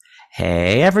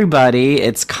Hey everybody,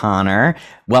 it's Connor.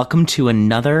 Welcome to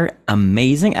another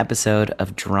amazing episode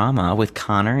of Drama with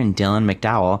Connor and Dylan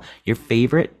McDowell, your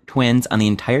favorite twins on the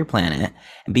entire planet.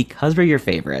 And because we're your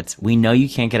favorites, we know you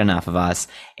can't get enough of us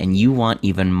and you want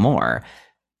even more.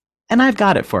 And I've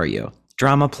got it for you.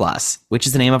 Drama Plus, which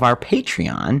is the name of our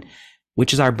Patreon,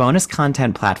 which is our bonus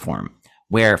content platform,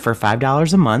 where for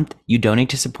 $5 a month, you donate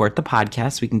to support the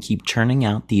podcast so we can keep churning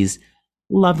out these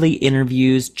lovely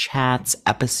interviews, chats,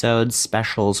 episodes,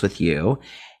 specials with you.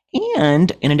 And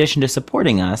in addition to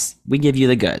supporting us, we give you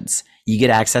the goods. You get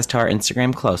access to our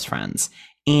Instagram close friends,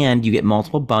 and you get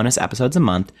multiple bonus episodes a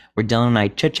month where Dylan and I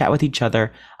chit chat with each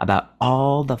other about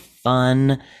all the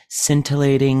fun,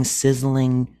 scintillating,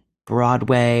 sizzling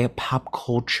Broadway, pop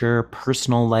culture,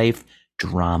 personal life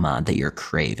drama that you're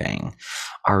craving.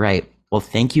 All right. Well,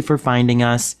 thank you for finding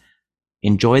us.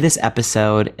 Enjoy this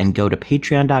episode and go to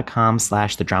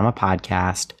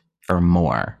patreon.com/thedramapodcast for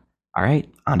more. All right,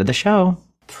 on to the show.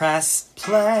 Press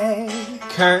play,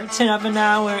 Curtain of an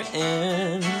hour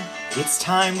in. it's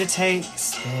time to take a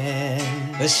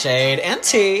spin. The shade and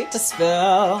tea to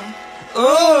spill.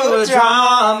 Ooh,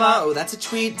 drama. Oh, that's a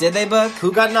tweet. Did they book?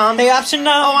 Who got nom? The option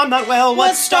no. Oh, I'm not well.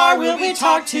 What star will we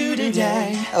talk to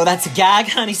today? Oh, that's a gag,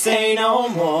 honey. Say no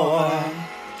more.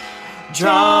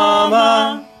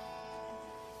 Drama.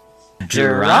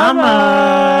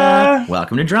 Drama.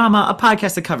 Welcome to Drama, a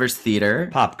podcast that covers theater,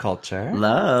 Pop culture.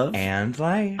 love, And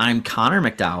life. I'm Connor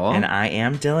McDowell. And I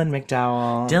am Dylan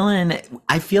McDowell. Dylan,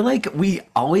 I feel like we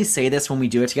always say this when we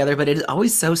do it together, but it is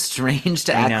always so strange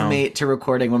to acclimate to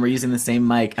recording when we're using the same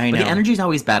mic. I know. But the energy is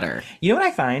always better. You know what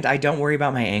I find? I don't worry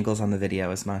about my angles on the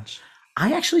video as much.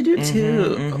 I actually do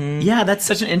too. Yeah, that's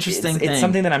such an interesting thing. It's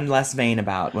something that I'm less vain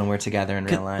about when we're together in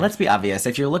real life. Let's be obvious.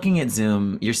 If you're looking at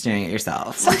Zoom, you're staring at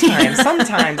yourself. Sometimes.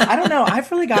 I don't know. I've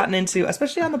really gotten into,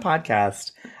 especially on the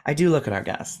podcast, I do look at our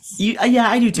guests. Yeah,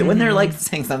 I do too. When they're like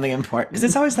saying something important. Because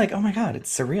it's always like, oh my God,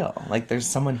 it's surreal. Like there's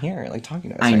someone here like talking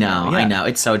to us. I right know, now. Yeah. I know.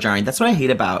 It's so jarring. That's what I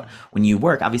hate about when you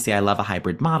work. Obviously, I love a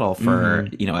hybrid model for,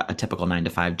 a typical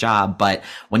 9-to-5 job. But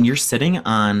when you're sitting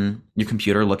on your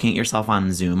computer looking at yourself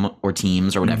on Zoom or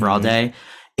Teams or whatever all day,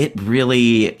 it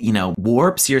really,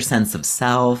 warps your sense of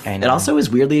self. I know. It also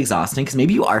is weirdly exhausting because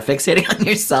maybe you are fixating on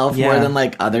yourself more than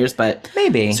like others, but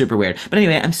Maybe. super weird. But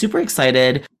anyway, I'm super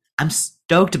excited. I'm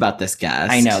stoked about this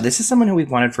guest. I know. This is someone who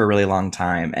we've wanted for a really long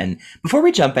time. And before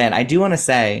we jump in, I do want to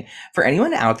say, for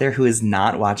anyone out there who is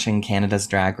not watching Canada's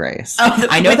Drag Race,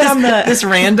 I know that I'm this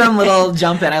random little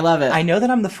jump in. I love it. I know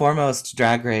that I'm the foremost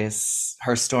Drag Race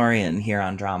historian here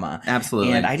on Drama.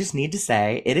 Absolutely. And I just need to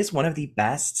say, it is one of the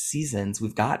best seasons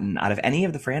we've gotten out of any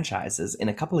of the franchises in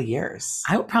a couple of years.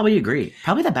 I would probably agree.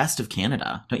 Probably the best of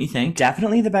Canada, don't you think?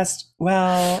 Definitely the best.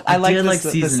 Well, I like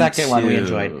the second one we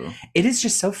enjoyed. It is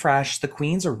just so fresh. The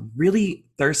queens are really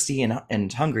thirsty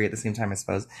and hungry at the same time, I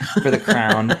suppose, for the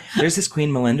crown. There's this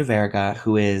queen, Melinda Verga,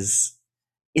 who is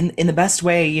in the best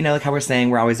way, like how we're saying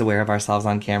we're always aware of ourselves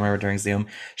on camera or during Zoom.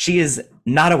 She is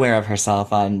not aware of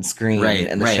herself on screen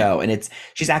in the show. And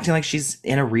she's acting like she's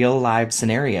in a real live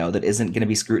scenario that isn't going to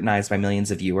be scrutinized by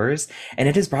millions of viewers. And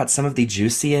it has brought some of the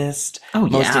juiciest,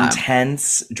 most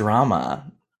intense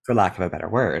drama, for lack of a better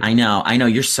word. I know.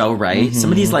 You're so right.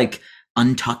 Some of these like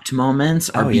untucked moments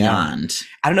are beyond.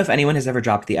 I don't know if anyone has ever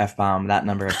dropped the F-bomb that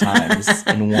number of times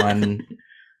in one.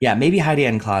 Yeah, maybe Heidi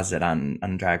N Closet on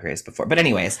Drag Race before. But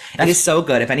anyways, it is so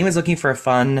good. If anyone's looking for a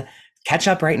fun catch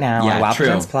up right now on Wow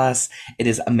Presents Plus, it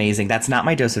is amazing. That's not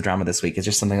my dose of drama this week. It's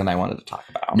just something that I wanted to talk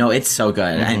about. No, it's so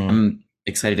good. I'm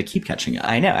excited to keep catching up.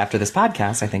 I know. After this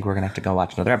podcast, I think we're going to have to go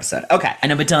watch another episode. Okay. I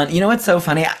know, but Dylan, you know what's so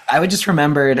funny? I would just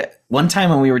remembered one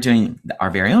time when we were doing our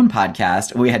very own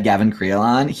podcast, we had Gavin Creel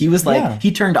on. He was like,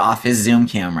 he turned off his Zoom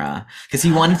camera because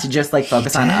he wanted to just like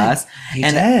focus on us.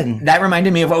 That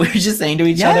reminded me of what we were just saying to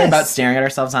each other about staring at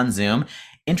ourselves on Zoom.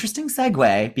 Interesting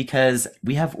segue, because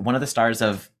we have one of the stars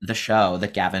of the show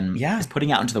that Gavin is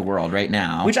putting out into the world right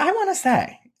now. Which I want to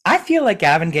say, I feel like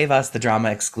Gavin gave us the drama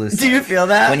exclusive. Do you feel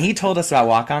that? When he told us about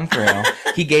Walk On Through,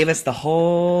 he gave us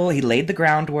he laid the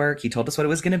groundwork, he told us what it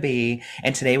was going to be,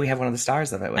 and today we have one of the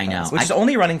stars of it with us, which is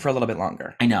only running for a little bit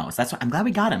longer. I know, so that's what I'm glad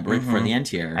we got him right before the end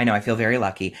here. I know, I feel very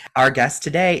lucky. Our guest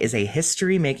today is a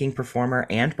history-making performer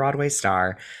and Broadway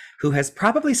star who has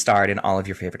probably starred in all of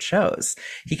your favorite shows.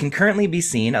 He can currently be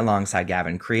seen alongside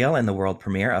Gavin Creel in the world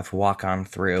premiere of Walk On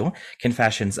Through,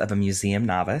 Confessions of a Museum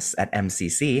Novice at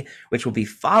MCC, which will be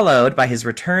followed by his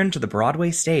return to the Broadway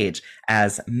stage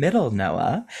as Middle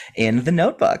Noah in The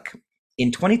Notebook.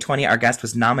 In 2020, our guest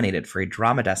was nominated for a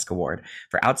Drama Desk Award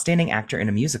for Outstanding Actor in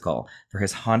a Musical for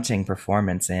his haunting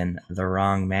performance in The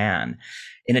Wrong Man.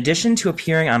 In addition to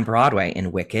appearing on Broadway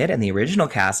in Wicked and the original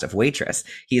cast of Waitress,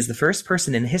 he is the first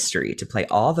person in history to play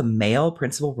all the male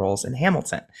principal roles in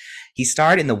Hamilton. He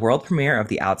starred in the world premiere of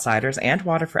The Outsiders and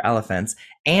Water for Elephants,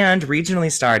 and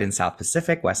regionally starred in South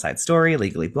Pacific, West Side Story,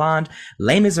 Legally Blonde,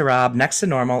 Les Miserables, Next to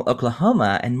Normal,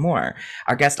 Oklahoma, and more.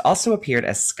 Our guest also appeared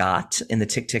as Scott in the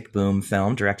Tick Tick Boom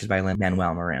film directed by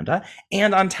Lin-Manuel Miranda,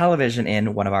 and on television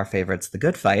in one of our favorites, The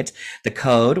Good Fight, The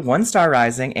Code, One Star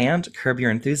Rising, and Curb Your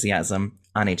Enthusiasm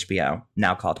on HBO,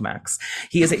 now called Max.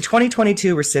 He is a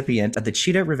 2022 recipient of the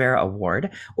Chita Rivera Award,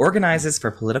 organizes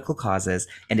for political causes,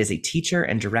 and is a teacher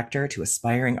and director to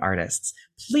aspiring artists.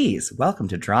 Please welcome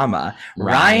to Drama,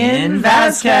 Ryan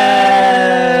Vasquez!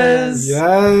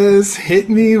 Yes, hit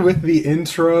me with the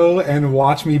intro and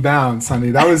watch me bounce, honey.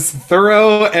 That was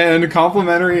thorough and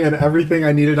complimentary and everything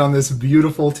I needed on this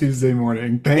beautiful Tuesday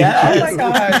morning. Thank you. Oh my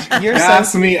gosh, you're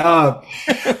Gas me up.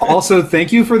 Also,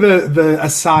 thank you for the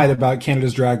aside about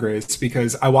Canada's Drag Race,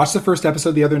 because I watched the first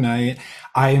episode the other night.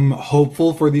 I'm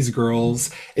hopeful for these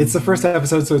girls. It's the first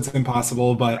episode, so it's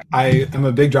impossible, but I am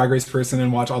a big Drag Race person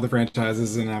and watch all the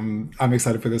franchises, and I'm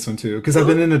excited for this one too, because I've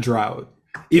been in a drought.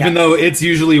 Even though it's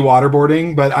usually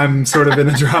waterboarding, but I'm sort of in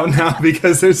a drought now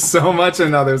because there's so much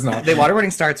and now there's not. The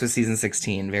waterboarding starts with season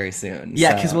 16 very soon.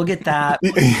 Yeah, because we'll get that.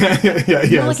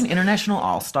 Yeah, like an International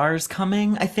All-Stars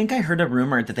coming? I think I heard a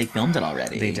rumor that they filmed it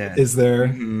already. They did. Is there?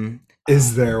 Mm-hmm.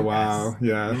 Is there? Wow.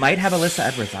 Yeah. Might have Alyssa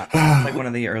Edwards on. Like one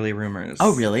of the early rumors.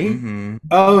 Oh, really? Mm-hmm.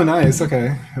 Oh, nice.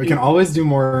 Okay. We can always do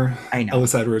more I know.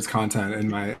 Alyssa Edwards content in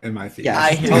my feed. Yeah,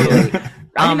 I totally.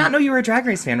 I did not know you were a Drag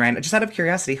Race fan, Ryan. Just out of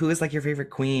curiosity, who is like your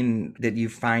favorite queen that you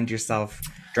find yourself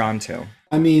drawn to?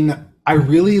 I mean, I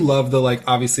really love the, like,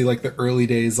 obviously, like, the early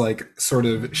days, like, sort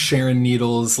of Sharon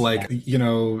Needles, like, you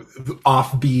know,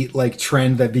 offbeat, like,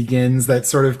 trend that begins, that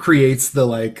sort of creates the,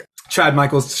 like, Chad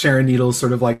Michaels, Sharon Needles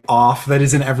sort of like off that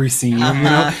is in every scene, you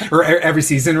know, or every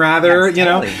season rather, yes, you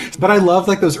know, totally. But I love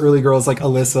like those early girls like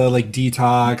Alyssa, like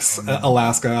Detox,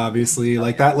 Alaska, obviously,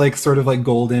 like that, like sort of like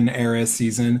golden era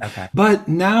season. Okay. But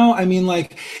now, I mean,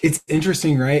 like, it's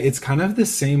interesting, right? It's kind of the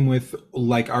same with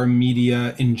like our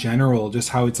media in general, just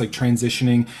how it's like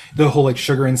transitioning the whole like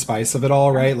sugar and spice of it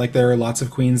all, right? Like there are lots of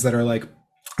queens that are like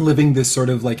living this sort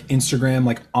of like Instagram,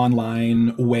 like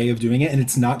online way of doing it. And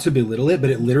it's not to belittle it, but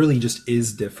it literally just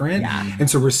is different. Yeah. And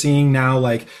so we're seeing now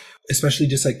like, especially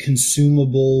just like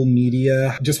consumable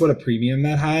media, just what a premium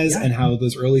that has, and how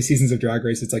those early seasons of Drag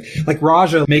Race, it's like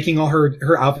Raja making all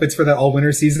her outfits for that all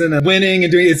winter season and winning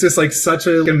and doing, it's just like such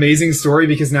an amazing story,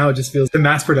 because now it just feels the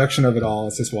mass production of it all.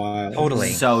 It's just wild. Totally.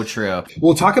 So true.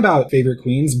 We'll talk about favorite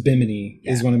queens. Bimini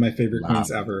is one of my favorite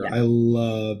queens ever. Yeah. I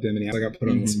love Bimini. I got put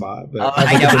on the spot, but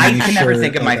I know. I can never shirt,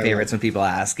 think of my like, favorites when people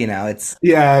ask, you know, it's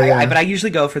yeah. but I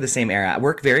usually go for the same era.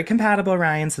 We're very compatible,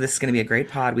 Ryan, so this is going to be a great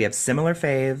pod. We have similar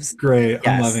faves. Great. Yes.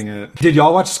 I'm loving it. Did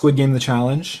y'all watch Squid Game The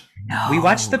Challenge? No. We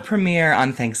watched the premiere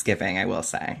on Thanksgiving, I will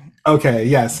say. Okay,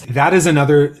 yes. That is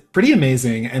another pretty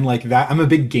amazing, and like that, I'm a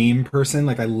big game person.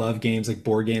 Like I love games, like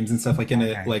board games and stuff, like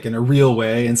in a real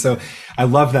way. And so I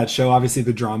love that show. Obviously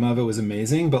the drama of it was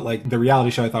amazing, but like the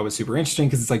reality show I thought was super interesting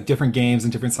because it's like different games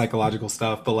and different psychological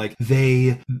stuff. But like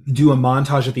they do a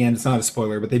montage at the end. It's not a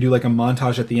spoiler, but they do like a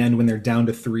montage at the end when they're down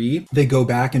to 3. They go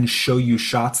back and show you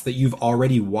shots that you've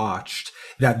already watched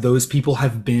that those people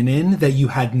have been in that you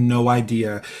had no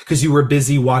idea because you were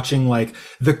busy watching like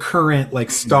the current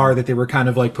like star that they were kind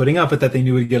of like putting up, but that they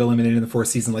knew would get eliminated in the 4th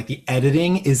season. Like the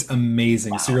editing is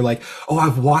amazing. Wow. So you're like, oh,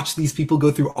 I've watched these people go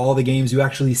through all the games. You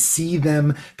actually see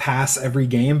them pass every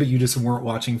game, but you just weren't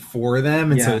watching for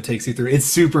them. And so it takes you through. It's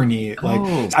super neat.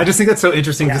 Like, I just think that's so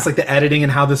interesting. Just like the editing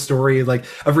and how the story, like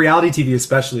of reality TV,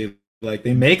 especially, like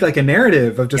they make like a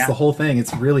narrative of just the whole thing.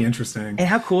 It's really interesting. And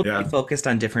how cool they focused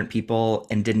on different people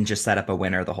and didn't just set up a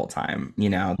winner the whole time, you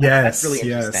know? Yes, that's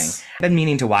really interesting. I've been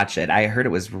meaning to watch it. I heard it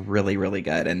was really, really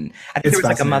good. And I think there was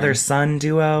like a mother-son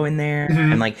duo in there.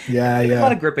 And like a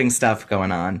lot of gripping stuff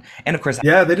going on. And of course, they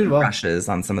did well. Crushes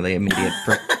on some of the immediate,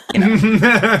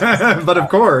 but of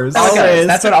course.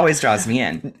 That's what always draws me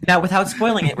in. Now, without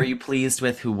spoiling it, were you pleased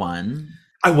with who won?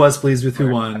 I was pleased with who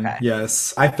won. Okay.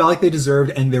 Yes. I felt like they deserved,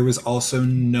 and there was also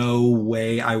no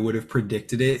way I would have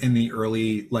predicted it in the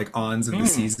early like ons of the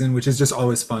season, which is just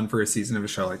always fun for a season of a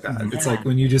show like that. It's like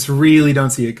when you just really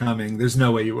don't see it coming, there's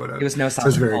no way you would have. It was no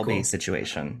Solomon Colby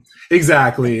situation.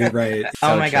 Exactly. Right.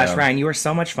 Oh my gosh, Ryan, you are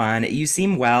so much fun. You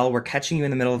seem well. We're catching you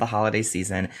in the middle of the holiday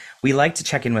season. We like to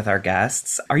check in with our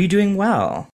guests. Are you doing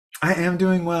well? I am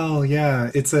doing well.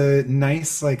 Yeah. It's a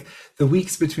nice, like, the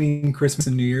weeks between Christmas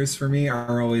and New Year's for me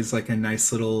are always like a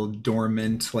nice little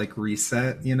dormant, like,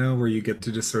 reset, where you get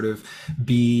to just sort of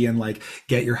be and like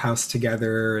get your house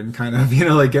together and kind of,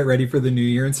 like get ready for the new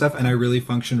year and stuff. And I really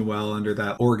function well under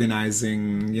that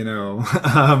organizing,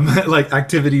 like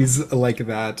activities like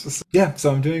that. So, yeah.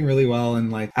 So I'm doing really well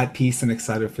and like at peace and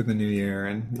excited for the new year.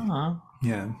 And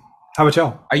yeah. How about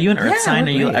y'all? Are you an earth sign?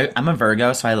 I'm a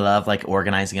Virgo, so I love like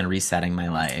organizing and resetting my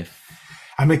life.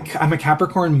 I'm a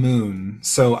Capricorn moon,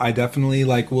 so I definitely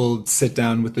like will sit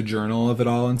down with the journal of it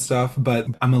all and stuff, but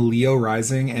I'm a Leo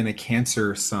rising and a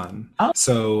Cancer sun. Oh.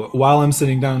 So while I'm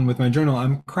sitting down with my journal,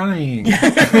 I'm crying.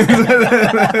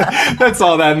 That's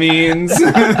all that means.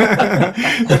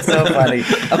 That's so funny.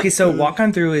 Okay, so Walk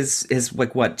On Through is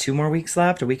like what, 2 more weeks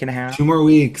left? A week and a half? 2 more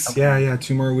weeks. Okay. Yeah,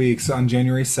 2 more weeks. On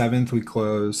January 7th, we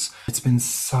close. It's been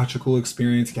such a cool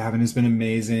experience. Gavin has been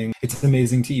amazing. It's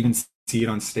amazing to even see it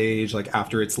on stage, like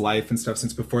after its life and stuff,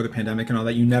 since before the pandemic and all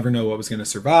that. You never know what was going to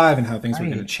survive and how things were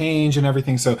going to change and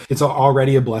everything. So it's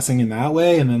already a blessing in that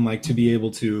way. And then like to be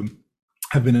able to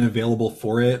have been available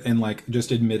for it and like just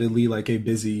admittedly like a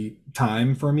busy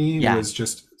time for me was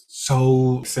just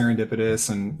so serendipitous.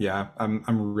 And yeah,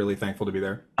 I'm really thankful to be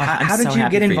there. How did you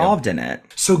get involved in it?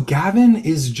 So Gavin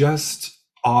is just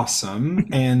awesome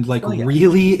and like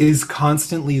really is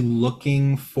constantly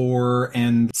looking for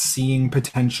and seeing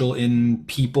potential in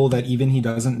people that even he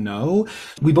doesn't know.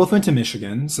 We both went to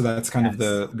Michigan, so that's kind of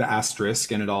the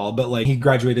asterisk in it all, but like he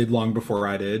graduated long before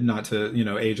I did, not to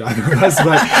age either of us,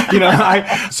 but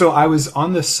I was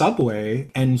on the subway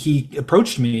and he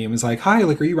approached me and was like, "Hi,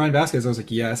 like, are you Ryan Vasquez?" I was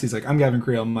like, "Yes." He's like, "I'm Gavin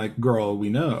Creel." I'm like, "Girl,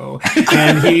 we know."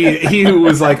 And he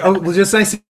was like, "Oh, well, just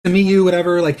nice to meet you,"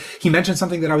 whatever. Like he mentioned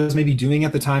something that I was maybe doing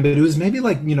at the time, but it was maybe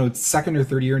like, second or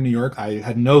third year in New York. I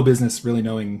had no business really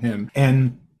knowing him.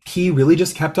 And he really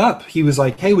just kept up. He was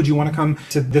like, "Hey, would you want to come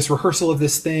to this rehearsal of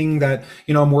this thing that,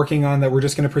 I'm working on that we're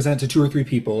just going to present to 2 or 3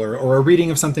 people or a reading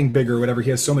of something bigger," whatever.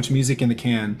 He has so much music in the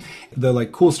can. The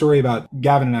like cool story about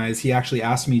Gavin and I is he actually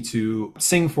asked me to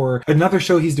sing for another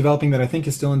show he's developing that I think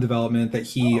is still in development that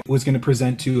he was going to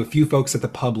present to a few folks at the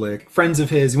public, friends of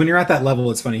his. When you're at that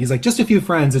level, it's funny. He's like, just a few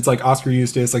friends. It's like Oscar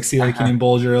Eustace, like Celia Keenan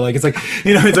Bolger. Like, it's like,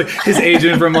 it's like his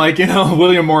agent from like,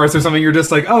 William Morris or something. You're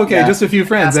just like, oh, okay, just a few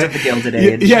friends. Past the Gilded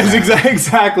Age. Yes,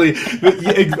 exactly.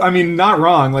 But, I mean, not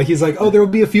wrong. Like he's like, "Oh, there will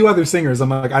be a few other singers." I'm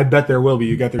like, "I bet there will be."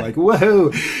 You get there like,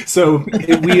 whoa. So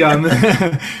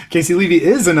Casey Levy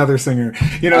is another singer, So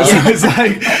it's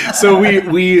like, so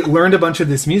we learned a bunch of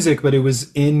this music, but it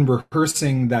was in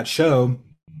rehearsing that show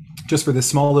just for this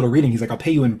small little reading. He's like, "I'll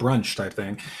pay you in brunch," type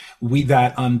thing.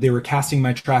 They were casting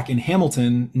my track in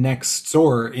Hamilton next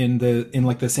door in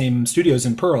like the same studios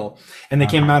in Pearl. And they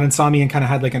came out and saw me and kind of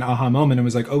had like an aha moment and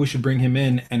was like, "Oh, we should bring him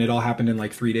in." And it all happened in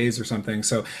like 3 days or something.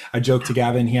 So I joked to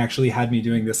Gavin, he actually had me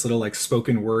doing this little like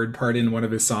spoken word part in one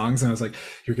of his songs. And I was like,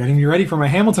 "You're getting me ready for my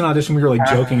Hamilton audition." We were like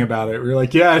joking about it. We were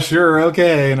like, "Yeah, sure.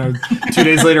 Okay." And 2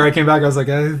 days later I came back. I was like,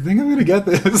 "I think I'm going to get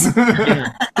this."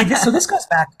 So this goes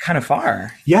back kind of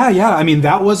far. Yeah. I mean,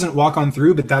 that wasn't Walk On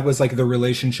Through, but that was like the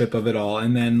relationship of it all.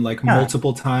 And then like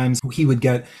multiple times he would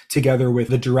get together with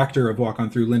the director of Walk On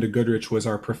Through. Linda Goodrich was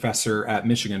our professor at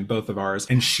Michigan, both of ours.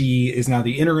 And she is now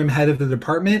the interim head of the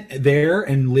department there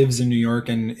and lives in New York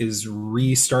and is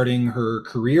restarting her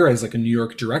career as like a New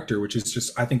York director, which is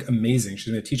just, I think, amazing.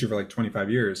 She's been a teacher for like 25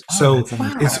 years. So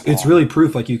it's really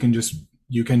proof like you can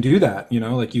do that,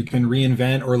 like you can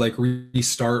reinvent or like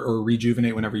restart or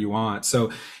rejuvenate whenever you want.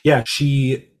 So yeah,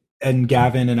 she and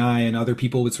Gavin and I and other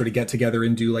people would sort of get together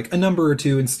and do like a number or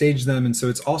two and stage them. And so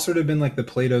it's all sort of been like the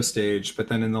Play-Doh stage. But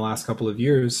then in the last couple of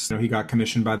years, he got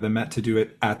commissioned by the Met to do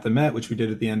it at the Met, which we did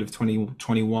at the end of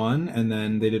 2021. And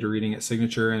then they did a reading at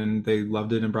Signature and they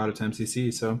loved it and brought it to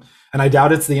MCC. So, and I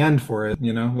doubt it's the end for it,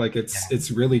 like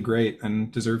it's really great and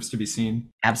deserves to be seen.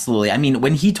 Absolutely. I mean,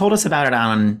 when he told us about it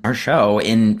on our show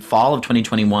in fall of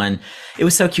 2021, it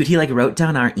was so cute. He like wrote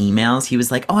down our emails. He was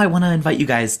like, "Oh, I want to invite you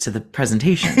guys to the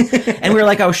presentation." And we were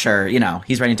like, "Oh, sure."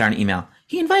 He's writing down an email.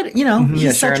 He invited,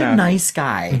 he's such a nice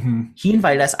guy. Mm-hmm. He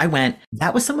invited us. I went.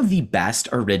 That was some of the best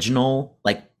original,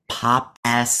 like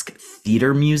pop-esque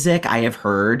theater music I have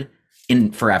heard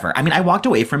in forever. I mean, I walked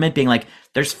away from it being like,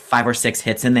 there's 5 or 6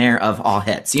 hits in there of all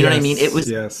hits. You know what I mean? It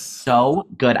was so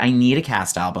good. I need a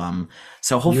cast album.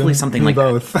 So hopefully something like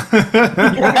both.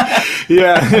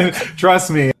 Yeah, trust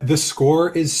me. The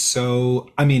score is so,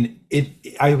 I mean,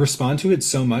 I respond to it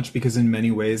so much because in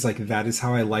many ways, like that is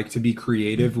how I like to be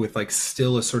creative with like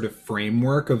still a sort of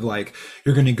framework of like,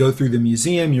 you're going to go through the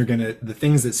museum, the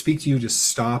things that speak to you, just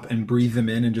stop and breathe them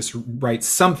in and just write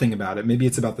something about it. Maybe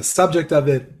it's about the subject of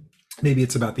it. Maybe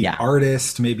it's about the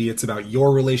artist, maybe it's about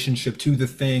your relationship to the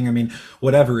thing. I mean,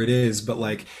 whatever it is, but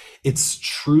like, it's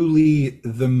truly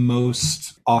the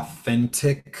most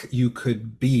authentic you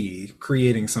could be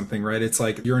creating something, right? It's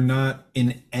like you're not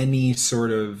in any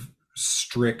sort of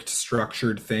strict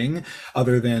structured thing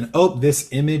other than, oh, this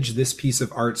image, this piece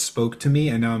of art spoke to me,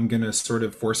 and now I'm going to sort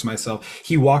of force myself.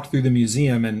 He walked through the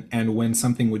museum, and when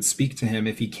something would speak to him,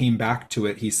 if he came back to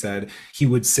it, he said he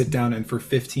would sit down and for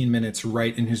 15 minutes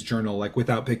write in his journal, like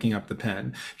without picking up the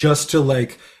pen, just to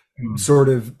like sort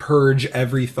of purge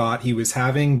every thought he was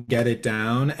having, get it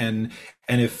down, and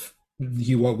if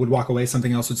he would walk away,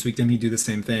 something else would speak to him, he'd do the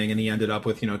same thing, and he ended up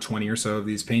with 20 or so of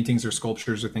these paintings or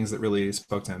sculptures or things that really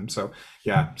spoke to him. So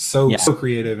so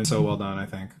creative and so well done, I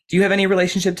think. Do you have any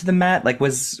relationship to the Met? Like,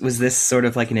 was this sort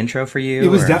of like an intro for you? It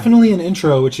was definitely an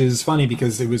intro, which is funny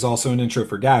because it was also an intro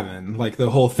for Gavin. Like, the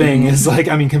whole thing is like,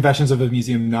 I mean, Confessions of a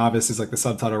Museum Novice is like the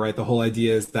subtitle, right? The whole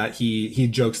idea is that he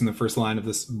jokes in the first line of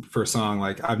this first song,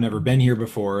 like, I've never been here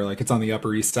before, like, it's on the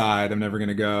Upper East Side, I'm never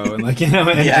gonna go, and like,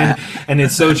 and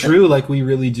it's so true. Like, we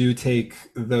really do take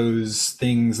those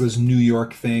things, those New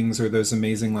York things, or those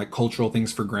amazing like cultural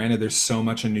things for granted. There's so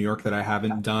much in New York that I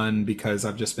haven't done because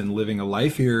I've just been living a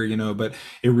life here, but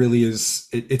it really is,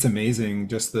 it's amazing,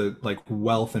 just the like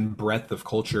wealth and breadth of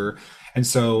culture. And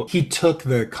so he took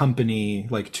the company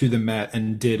like to the Met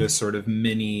and did a sort of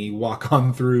mini walk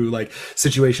on through like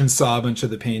situation, saw a bunch of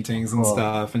the paintings and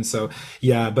stuff. And so,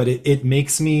 but it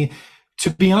makes me, to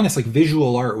be honest, like,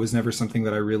 visual art was never something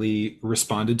that I really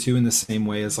responded to in the same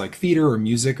way as like theater or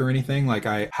music or anything. Like,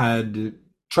 I had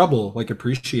trouble like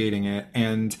appreciating it.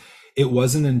 And it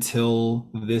wasn't until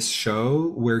this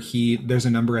show where there's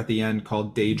a number at the end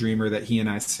called Daydreamer that he and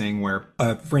I sing, where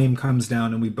a frame comes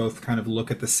down and we both kind of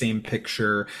look at the same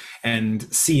picture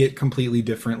and see it completely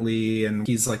differently. And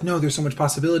he's like, no, there's so much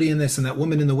possibility in this, and that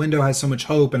woman in the window has so much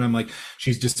hope. And I'm like,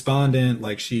 she's despondent,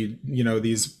 like, she,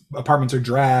 these apartments are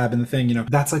drab, and the thing,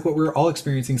 that's like what we're all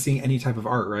experiencing seeing any type of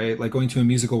art, right? Like, going to a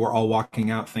musical, we're all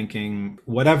walking out thinking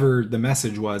whatever the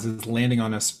message was is landing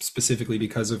on us specifically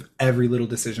because of every little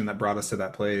decision that brought us to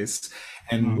that place.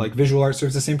 And like, visual art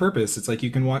serves the same purpose. It's like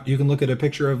you can look at a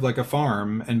picture of like a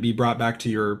farm and be brought back to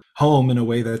your home in a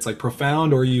way that's like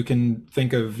profound, or you can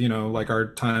think of like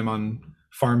our time on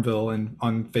Farmville and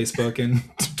on Facebook in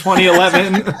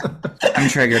 2011. I'm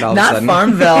triggered all of a sudden. Not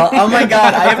Farmville. Oh my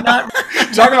God, I have not.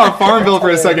 Talking about Farmville for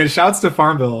a second. Shouts to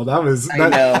Farmville.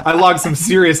 I logged some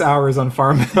serious hours on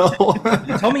Farmville.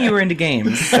 You told me you were into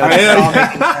games. So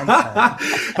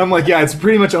I'm like, it's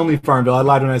pretty much only Farmville. I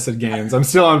lied when I said games. I'm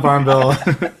still on Farmville,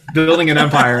 building an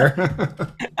empire.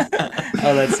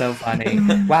 Oh, that's so funny.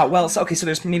 Wow. Well, so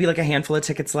there's maybe like a handful of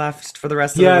tickets left for the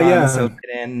rest of the run. So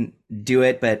get in, do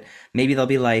it, but maybe there'll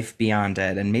be life beyond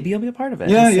it, and maybe you'll be a part of it.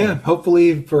 Yeah.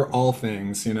 Hopefully, for all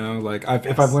things, like,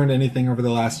 if I've learned anything over the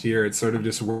last year, it sort of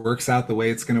just works out the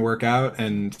way it's going to work out,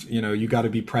 and you got to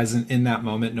be present in that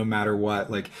moment no matter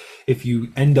what. Like, if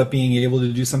you end up being able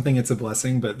to do something, it's a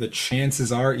blessing, but the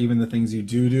chances are, even the things you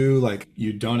do, like,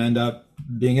 you don't end up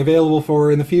being available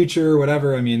for in the future or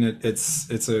whatever. I mean,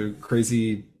 it's a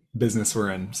crazy business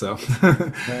we're in. So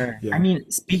I mean,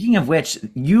 speaking of which,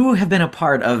 you have been a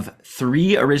part of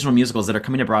 3 original musicals that are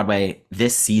coming to Broadway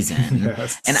this season.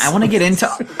 Yes. And I want to get into,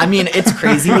 I mean, it's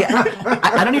crazy.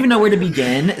 I don't even know where to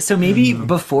begin. So maybe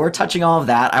before touching all of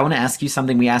that, I want to ask you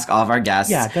something we ask all of our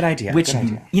guests. Yeah, good idea. Which,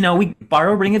 we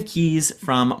borrow Ring of Keys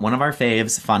from one of our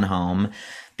faves, Fun Home,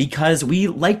 because we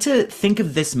like to think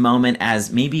of this moment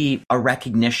as maybe a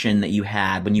recognition that you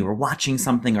had when you were watching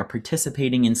something or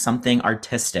participating in something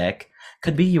artistic.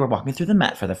 Could be you were walking through the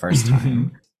Met for the first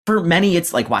time. For many,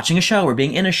 it's like watching a show or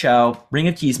being in a show, Ring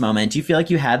of Keys moment. Do you feel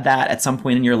like you had that at some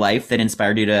point in your life that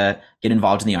inspired you to get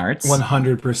involved in the arts?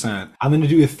 100%. I'm going to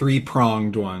do a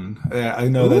 3-pronged one. I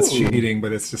know that's cheating,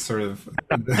 but it's just sort of...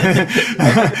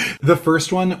 The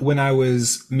first one, when I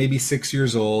was maybe 6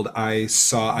 years old, I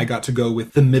got to go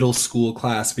with the middle school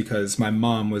class because my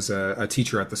mom was a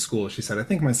teacher at the school. She said, I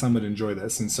think my son would enjoy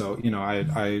this. And so,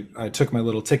 I took my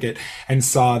little ticket and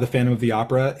saw the Phantom of the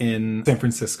Opera in San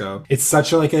Francisco. It's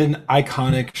such an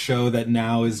iconic show that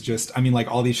now is just, I mean,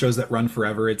 like, all these shows that run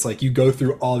forever, it's like you go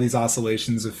through all these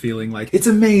oscillations of feeling like it's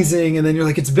amazing, and then you're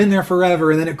like, it's been there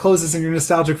forever, and then it closes and you're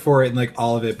nostalgic for it, and like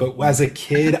all of it. But as a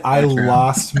kid, I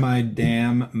lost my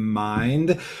damn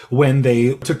mind when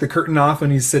they took the curtain off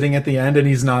when he's sitting at the end and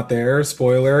he's not there.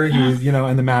 Spoiler, and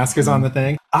the mask is on the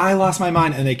thing. I lost my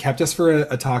mind, and they kept us for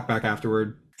a talk back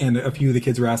afterward. And a few of the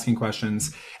kids were asking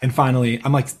questions. And finally,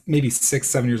 I'm like maybe 6,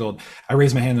 7 years old. I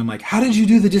raised my hand and I'm like, how did you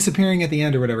do the disappearing at the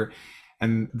end or whatever?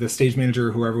 And the stage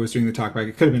manager, whoever was doing the talkback,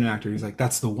 it could have been an actor. He's like,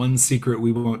 that's the one secret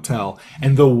we won't tell.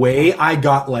 And the way I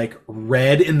got like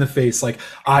red in the face, like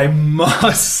I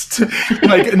must,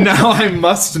 like now I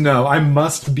must know, I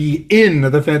must be in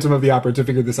the Phantom of the Opera to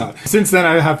figure this out. Since then,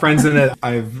 I have friends in it.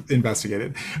 I've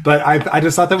investigated, but I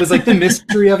just thought that was like the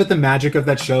mystery of it, the magic of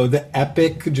that show, the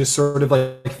epic, just sort of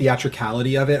like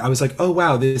theatricality of it. I was like, oh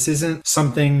wow, this isn't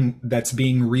something that's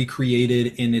being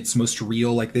recreated in its most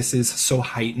real. Like this is so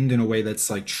heightened in a way that's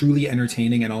like truly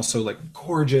entertaining and also like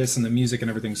gorgeous, and the music and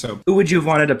everything. So who would you have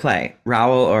wanted to play,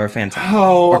 Raoul or Phantom?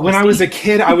 Oh, when I was a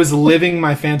kid, I was living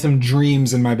my Phantom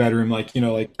dreams in my bedroom, like, you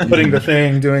know, like putting the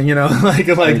thing, doing, you know, like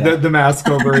the mask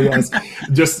over. Yes,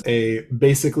 just a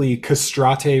basically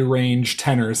castrate range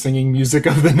tenor singing music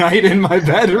of the night in my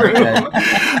bedroom.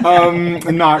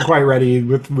 Not quite ready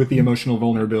with the emotional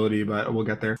vulnerability, but we'll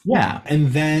get there. Yeah. And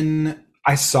then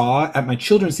I saw at my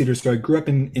children's theater. So I grew up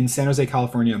in San Jose,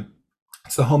 California.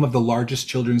 It's the home of the largest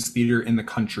children's theater in the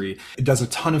country. It does a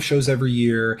ton of shows every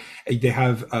year. They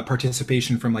have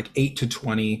participation from like 8 to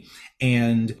 20,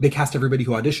 and they cast everybody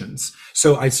who auditions.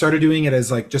 So I started doing it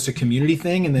as like just a community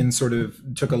thing, and then sort of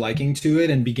took a liking to it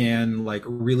and began like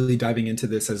really diving into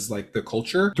this as like the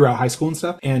culture throughout high school and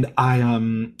stuff. And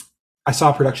I saw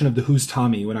a production of The Who's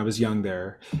Tommy when I was young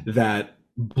there that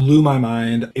blew my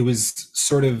mind. It was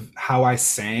sort of how I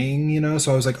sang, you know,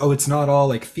 so I was like, oh, it's not all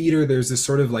like theater. There's this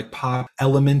sort of like pop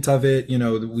element of it, you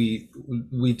know.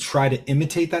 We try to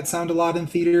imitate that sound a lot in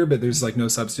theater, but there's like no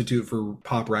substitute for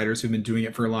pop writers who've been doing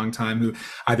it for a long time, who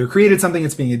either created something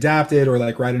that's being adapted or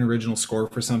like write an original score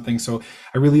for something. So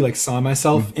I really like saw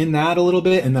myself in that a little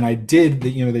bit. And then I did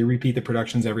you know, they repeat the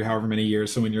productions every however many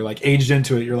years. So when you're like aged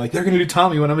into it, you're like, they're going to do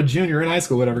Tommy when I'm a junior in high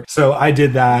school, whatever. So I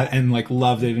did that and like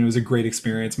loved it. And it was a great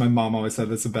experience. My mom always said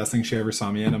that's the best thing she ever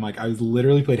saw me in. I'm like, I was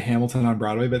literally played Hamilton on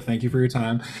Broadway, but thank you for your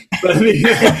time. But,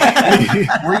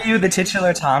 were you the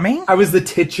titular Tommy? I was the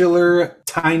titular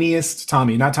tiniest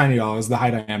Tommy, not tiny at all. I was the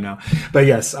height I am now. But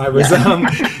yes, I was.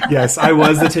 Yes, I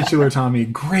was the titular Tommy.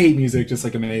 Great music, just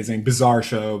like amazing, bizarre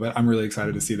show. But I'm really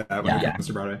excited to see that when it comes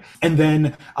to Broadway. And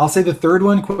then I'll say the third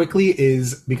one quickly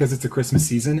is, because it's a Christmas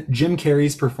season, Jim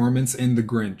Carrey's performance in The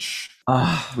Grinch.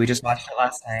 Oh, we just watched it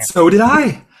last night. So did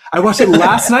I. I watched it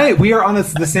last night. We are on the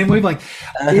same wavelength.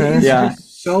 It is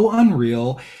just so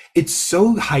unreal. It's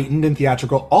so heightened and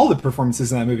theatrical. All the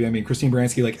performances in that movie, I mean, Christine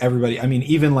Baranski, like everybody, I mean,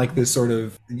 even like this sort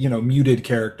of, you know, muted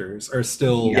characters are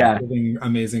still living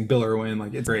amazing. Bill Irwin,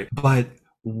 like it's great. But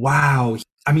wow.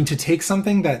 I mean, to take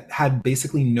something that had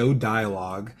basically no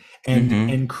dialogue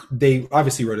and they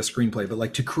obviously wrote a screenplay, but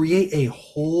like to create a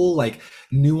whole like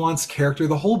nuanced character,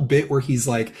 the whole bit where he's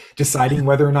like deciding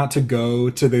whether or not to go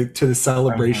to the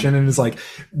celebration and is like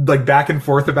back and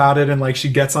forth about it, and like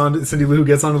Cindy Lou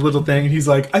gets on a little thing and he's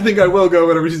like, I think I will go,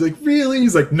 whatever. She's like, really?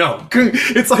 He's like, no.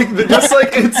 It's like just like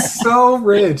it's so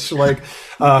rich, like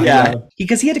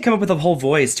because he had to come up with a whole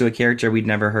voice to a character we'd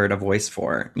never heard a voice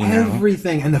for, you know?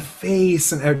 Everything, and the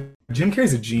face, and Jim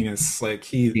Carrey's a genius. Like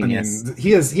I mean,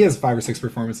 he has 5 or 6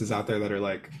 performances out there that are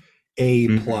like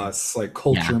A plus, like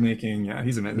culture making. Yeah,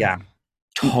 he's amazing. Yeah,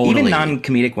 totally. Even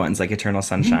non-comedic ones like Eternal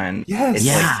Sunshine. Yes,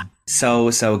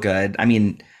 like so good. I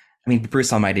mean,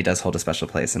 Bruce Almighty does hold a special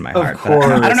place in my heart. Of course,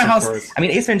 I don't know how. I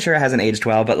mean, Ace Ventura hasn't aged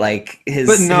well, but like it's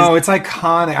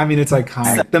iconic. I mean, it's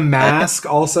iconic. The Mask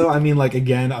also. I mean, like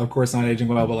again, of course, not aging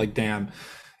well, but like, damn.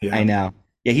 Yeah, I know.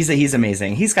 Yeah, he's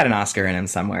amazing. He's got an Oscar in him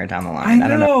somewhere down the line. I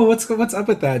don't know. What's up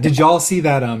with that. Did y'all see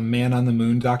that Man on the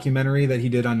Moon documentary that he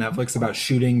did on Netflix about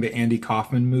shooting the Andy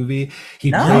Kaufman movie?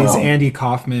 He plays Andy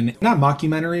Kaufman, not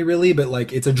mockumentary really, but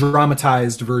like it's a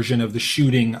dramatized version of the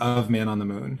shooting of Man on the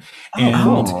Moon.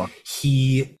 And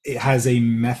he has a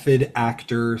method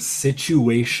actor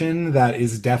situation that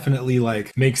is definitely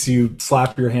like makes you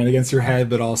slap your hand against your head,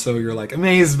 but also you're like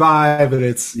amazed by, but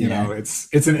it's you know,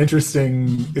 it's an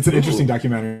interesting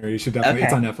documentary. You should definitely.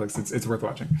 It's on Netflix. It's worth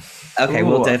watching. Okay,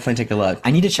 we'll definitely take a look.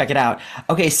 I need to check it out.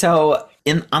 Okay, so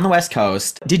on the West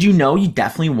Coast, did you know you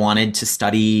definitely wanted to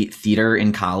study theater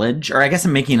in college? Or I guess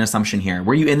I'm making an assumption here.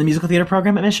 Were you in the musical theater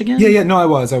program at Michigan? Yeah. No, I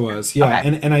was. Yeah,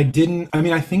 okay. And I didn't. I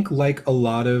mean, I think like a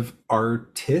lot of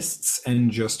artists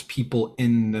and just people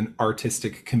in an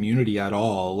artistic community at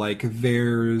all, like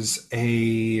there's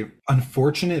a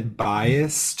unfortunate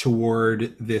bias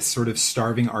toward this sort of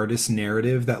starving artist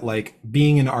narrative that like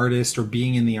being an artist or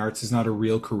being in the arts is not a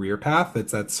real career path.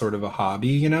 That's sort of a hobby,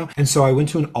 you know? And so I went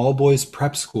to an all boys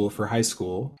prep school for high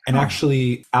school, and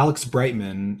actually Alex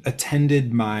Brightman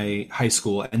attended my high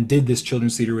school and did this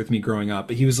children's theater with me growing up,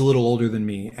 but he was a little older than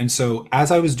me. And so as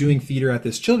I was doing theater at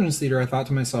this children's theater, I thought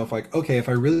to myself like, okay, if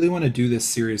I really want to do this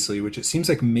seriously, which it seems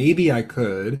like maybe I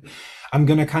could, I'm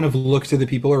going to kind of look to the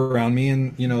people around me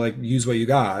and, you know, like use what you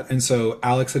got. And so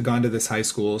Alex had gone to this high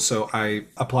school. So I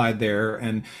applied there,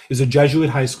 and it was a Jesuit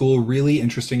high school, really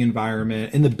interesting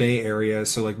environment in the Bay Area.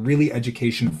 So like really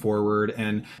education forward.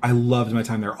 And I loved my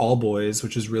time there, all boys,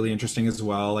 which is really interesting as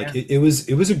well. Like it was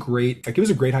a great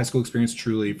high school experience,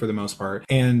 truly, for the most part.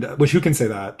 And which, who can say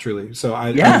that, truly? So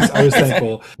I was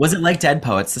thankful. Was it like Dead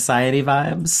Poets Society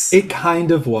vibes? It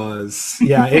kind of was.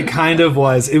 Yeah, it kind of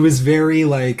was. It was very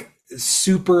like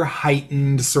super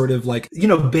heightened, sort of like, you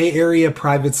know, Bay Area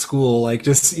private school, like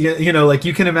just, you know, like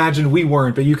you can imagine, we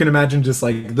weren't, but you can imagine just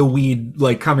like the weed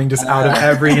like coming just out of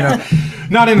every, you know,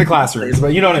 not in the classrooms,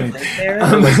 but you know what I mean.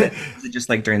 Was it just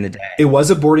like during the day? It was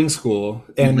a boarding school,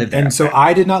 and so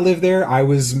I did not live there. I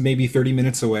was maybe 30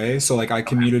 minutes away, so like I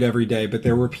commuted every day. But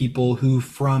there were people who,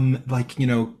 from like, you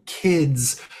know,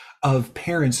 kids of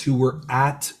parents who were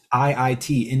at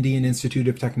IIT, Indian Institute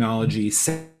of Technology,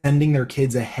 sending their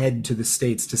kids ahead to the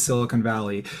States, to Silicon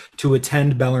Valley, to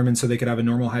attend Bellarmine so they could have a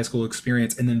normal high school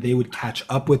experience. And then they would catch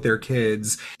up with their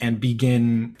kids and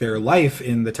begin their life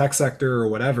in the tech sector or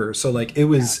whatever. So like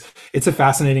it's a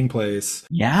fascinating place.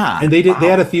 Yeah. And they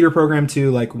had a theater program too.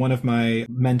 Like one of my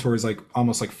mentors, like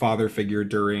almost like father figure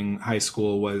during high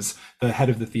school, was the head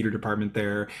of the theater department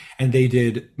there. And they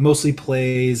did mostly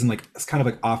plays and like it's kind of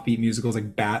like offbeat musicals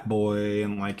like Bat Boy,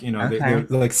 and like, you know,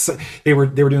 they were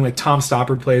doing like Tom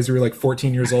Stoppard plays. We were like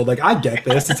 14 years old. Like, I get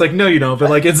this. It's like, no, you don't, but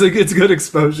like it's good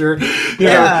exposure. You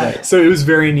know? So it was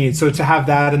very neat. So to have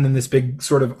that, and then this big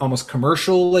sort of almost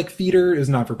commercial like theater, is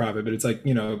not for profit, but it's like,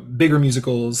 you know, bigger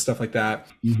musicals, stuff like that.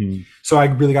 Mm-hmm. So I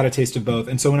really got a taste of both.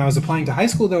 And so when I was applying to high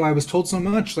school, though, I was told so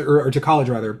much, or to college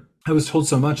rather, I was told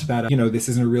so much that, you know, this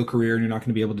isn't a real career and you're not going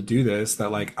to be able to do this,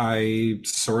 that like I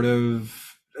sort of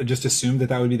just assumed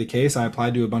that would be the case. I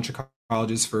applied to a bunch of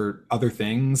colleges for other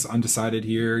things, undecided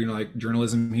here, you know, like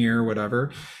journalism here,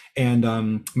 whatever. And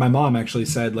my mom actually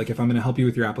said, like, if I'm going to help you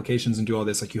with your applications and do all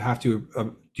this, like, you have to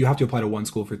apply to one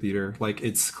school for theater. Like,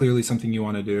 it's clearly something you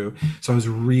want to do. So I was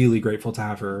really grateful to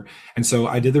have her. And so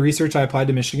I did the research. I applied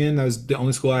to Michigan. That was the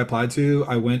only school I applied to.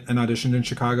 I went and auditioned in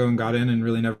Chicago and got in, and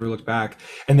really never looked back.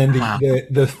 And then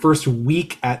the first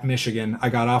week at Michigan, I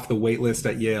got off the wait list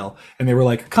at Yale, and they were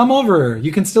like, come over,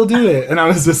 you can still do it. And I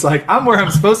was just like, I'm where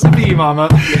I'm supposed to be, mama.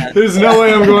 There's no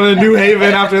way I'm going to New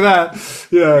Haven after that.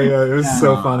 Yeah. It was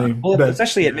so funny. Well,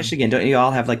 especially at Michigan, don't you all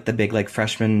have like the big like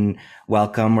freshman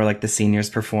welcome where like the seniors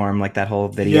perform like that whole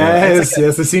video? Yes,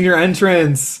 the senior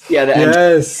entrance. Yeah,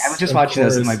 entrance. I was just watching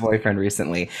those with my boyfriend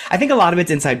recently. I think a lot of it's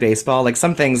inside baseball. Like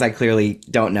some things I clearly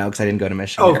don't know because I didn't go to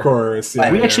Michigan. Oh, of course.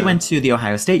 Yeah, we actually went to the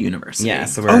Ohio State University. Yeah.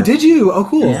 So did you? Oh,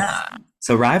 cool. Yeah.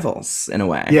 So rivals in a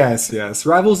way. Yes.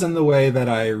 Rivals in the way that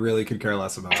I really could care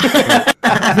less about.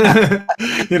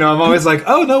 You know, I'm always like,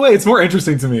 oh, no way, it's more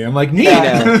interesting to me. I'm like, neat.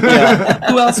 Yeah.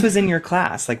 Who else was in your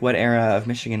class? Like, what era of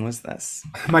Michigan was this?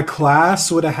 My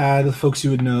class would have had folks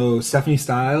you would know: Stephanie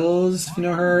Stiles, if you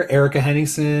know her, Erica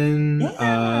Henningsen,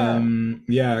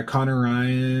 Connor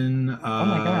Ryan. Oh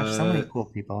my gosh, so many cool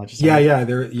people. I feel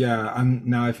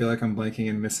like I'm blanking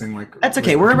and missing like. That's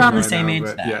okay. We're around the same age.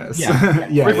 Yes.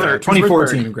 Yeah.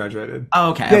 2014 graduated.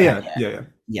 Oh, okay.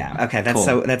 Yeah. Okay.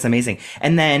 That's amazing.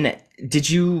 And then did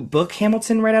you book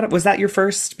Hamilton right out of, was that your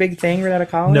first big thing right out of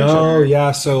college? No. Or?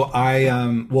 Yeah. So I,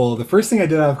 the first thing I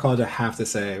did out of college, I have to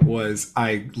say, was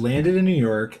I landed in New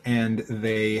York, and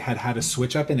they had a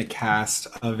switch up in a cast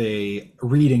of a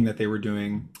reading that they were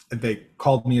doing. They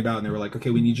called me about, and they were like,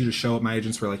 okay, we need you to show up. My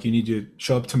agents were like, you need to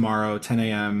show up tomorrow, 10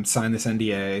 a.m., sign this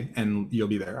NDA, and you'll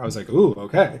be there. I was like, ooh,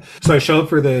 okay. So I show up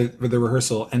for the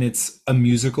rehearsal, and it's a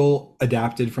musical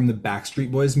adapted from the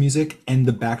Backstreet Boys music, and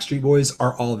the Backstreet Boys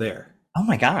are all there. Oh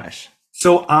my gosh.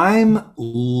 So I'm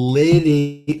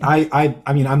litty.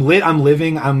 I'm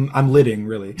litting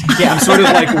really. Yeah. I'm sort of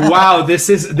like, wow, this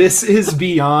is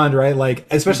beyond, right? Like,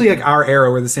 especially like our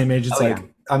era, we're the same age. It's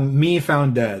me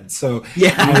found dead. So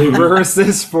I rehearsed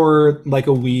this for like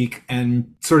a week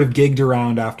and sort of gigged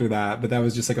around after that. But that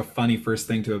was just like a funny first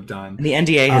thing to have done. The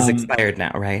NDA has expired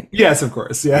now, right? Yes, of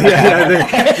course. Yeah.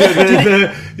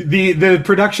 The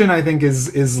production, I think,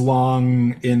 is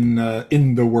long in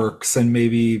the works, and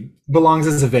maybe belongs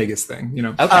as a Vegas thing, you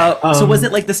know. Okay. So was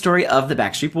it like the story of the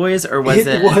Backstreet Boys, or was it?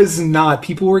 It was not.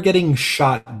 People were getting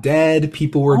shot dead.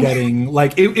 People were getting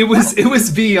like it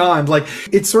was beyond. Like,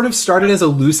 it sort of started as a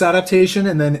loose adaptation,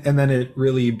 and then it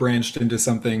really branched into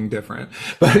something different.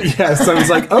 But yes, I was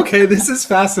like, okay, this is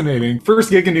fascinating. First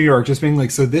gig in New York, just being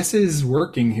like, so this is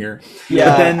working here.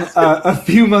 Yeah. But then a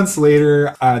few months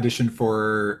later, I auditioned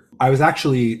for. I was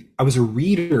a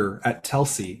reader at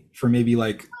Telsey for maybe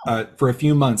like for a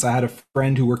few months. I had a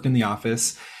friend who worked in the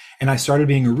office, and I started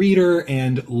being a reader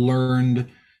and learned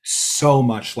so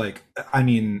much. Like, I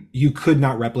mean, you could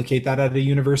not replicate that at a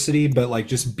university, but like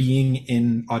just being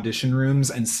in audition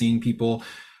rooms and seeing people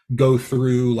go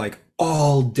through like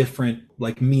all different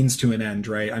like means to an end,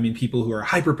 right? I mean, people who are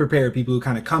hyper prepared, people who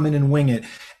kind of come in and wing it,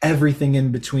 everything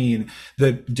in between,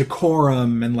 the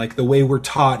decorum and like the way we're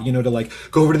taught, you know, to like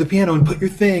go over to the piano and put your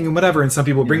thing and whatever. And some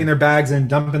people bringing their bags and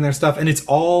dumping their stuff, and it's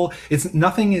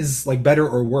nothing is like better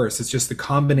or worse. It's just the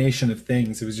combination of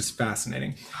things. It was just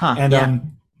fascinating.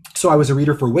 So I was a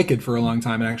reader for Wicked for a long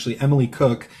time, and actually Emily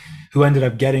Cook, who ended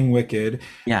up getting Wicked,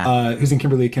 who's in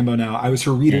Kimberly Akimbo now. I was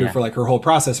her reader for like her whole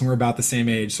process, and we're about the same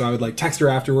age. So I would like text her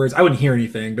afterwards. I wouldn't hear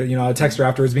anything, but you know, I'd text her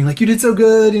afterwards being like, you did so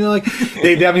good. You know, like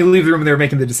they'd have me leave the room and they were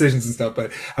making the decisions and stuff.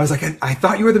 But I was like, I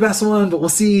thought you were the best one, but we'll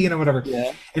see, you know, whatever.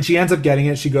 Yeah. And she ends up getting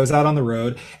it. She goes out on the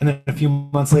road. And then a few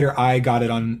months later, I got it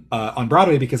on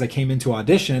Broadway because I came into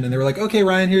audition and they were like, okay,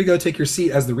 Ryan, here you go, take your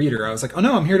seat as the reader. I was like, oh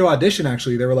no, I'm here to audition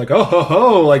actually. They were like, oh, ho,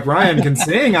 ho, like Ryan can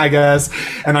sing, I guess.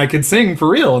 And I could sing for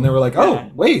real. And they were like, oh,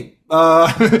 wait.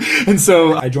 And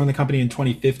so I joined the company in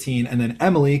 2015, and then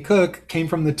Emily Cook came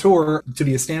from the tour to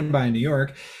be a standby in New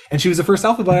York, and she was the first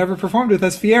alphabet I ever performed with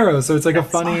as Fierro. So it's like a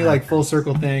funny, like full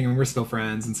circle thing, and we're still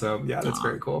friends. And so, yeah, that's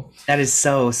very cool. That is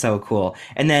so, so cool.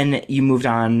 And then you moved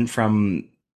on from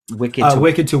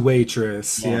Wicked to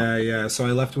Waitress. Yeah. So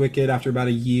I left Wicked after about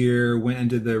a year, went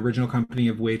into the original company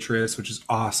of Waitress, which is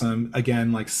awesome.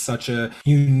 Again, like such a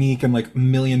unique and like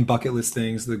million bucket list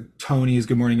things. The Tonys,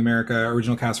 Good Morning America,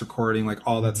 original cast recording, like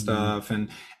all that stuff.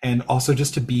 And also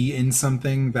just to be in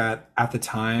something that at the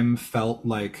time felt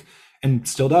like, and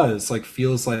still does, like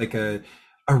feels like a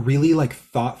really like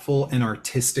thoughtful and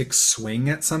artistic swing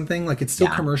at something. Like it's still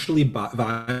commercially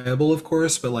viable, of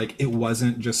course, but like it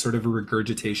wasn't just sort of a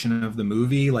regurgitation of the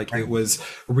movie. Like it was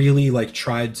really like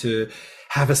tried to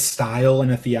have a style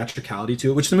and a theatricality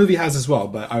to it, which the movie has as well.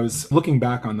 But I was looking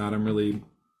back on that, I'm really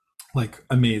like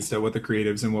amazed at what the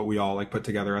creatives and what we all like put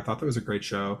together. I thought that was a great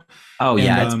show. Oh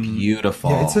yeah, it's beautiful.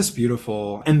 Yeah, it's just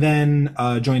beautiful. And then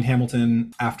joined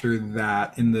Hamilton after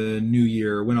that in the new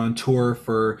year, went on tour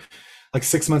for like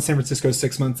 6 months San Francisco,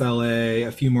 6 months LA,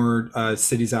 a few more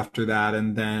cities after that,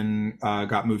 and then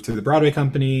got moved to the Broadway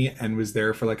company and was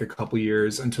there for like a couple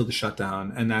years until the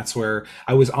shutdown. And that's where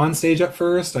I was on stage at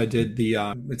first. I did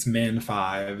the it's Man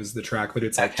 5 is the track, but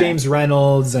it's like James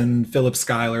Reynolds and Philip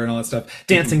Schuyler and all that stuff,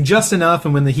 dancing just enough.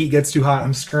 And when the heat gets too hot,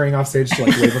 I'm scurrying off stage to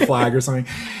like wave a flag or something.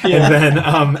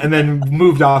 And then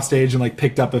moved off stage and like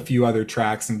picked up a few other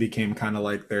tracks and became kind of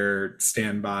like their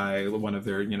standby, one of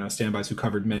their, you know, standbys who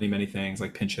covered many things,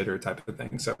 like pinch hitter type of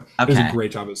thing. So it was a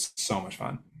great job. It was so much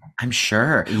fun. I'm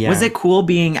sure. Yeah. Was it cool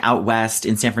being out west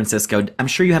in San Francisco? I'm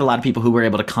sure you had a lot of people who were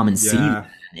able to come and see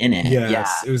in it.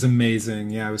 Yes, it was amazing.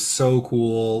 Yeah, it was so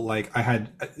cool. Like I had,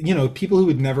 you know, people who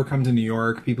would never come to New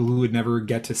York, people who would never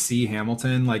get to see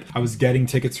Hamilton. Like I was getting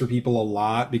tickets for people a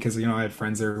lot because, you know, I had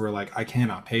friends there who were like, I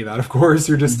cannot pay that. Of course,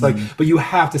 you're just like, but you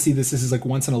have to see this. This is like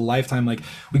once in a lifetime. Like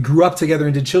we grew up together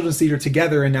and did children's theater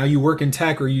together, and now you work in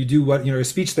tech or you do what, you know, a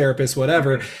speech therapist,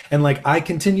 whatever. And like I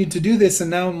continued to do this, and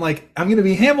now I'm like, I'm gonna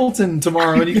be Hamilton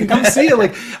tomorrow, and you can come see it.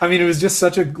 Like, I mean, it was just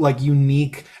such a like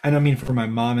unique, and I mean, for my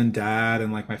mom and dad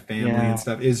and like my family and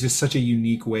stuff, it's just such a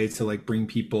unique way to like bring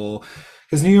people,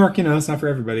 because New York, you know, it's not for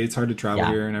everybody. It's hard to travel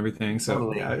here and everything.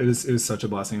 So yeah, it was such a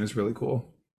blessing. It was really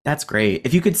cool. That's great.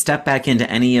 If you could step back into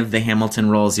any of the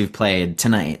Hamilton roles you've played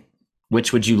tonight,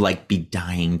 which would you like be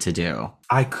dying to do?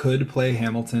 I could play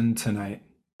Hamilton tonight.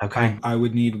 Okay. I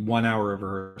would need 1 hour of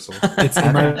rehearsal. It's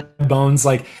in my bones.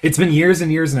 Like it's been years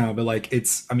and years now, but like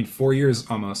it's, I mean, 4 years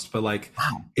almost, but like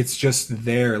it's just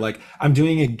there. Like I'm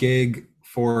doing a gig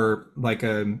for like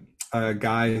a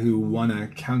guy who won a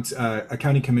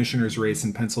county commissioner's race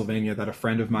in Pennsylvania that a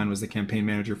friend of mine was the campaign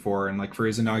manager for. And like for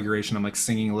his inauguration, I'm like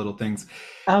singing little things.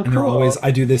 Oh, and they're always, I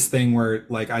do this thing where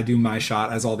like I do my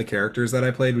shot as all the characters that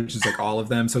I played, which is like all of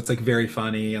them. So it's like very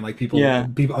funny, and like people,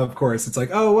 of course, it's like,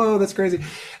 oh, whoa, that's crazy.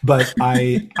 But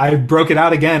I broke it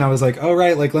out again. I was like, oh,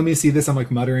 right, like let me see this. I'm like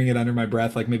muttering it under my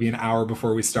breath, like maybe an hour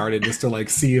before we started, just to like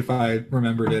see if I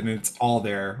remembered it. And it's all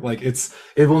there. Like it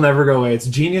will never go away. It's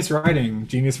genius writing.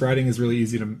 Genius writing is really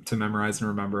easy to memorize and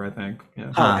remember, I think.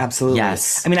 Yeah. Absolutely.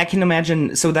 Yes. I mean, I can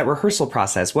imagine. So that rehearsal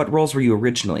process, what roles were you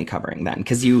originally covering then?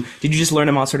 Because did you just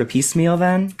learn them all sort of piecemeal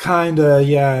then? Kinda,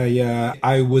 yeah.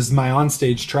 I was my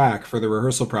onstage track for the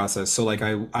rehearsal process. So like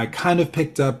I kind of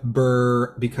picked up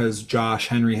Burr because Josh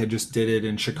Henry had just did it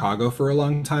in Chicago for a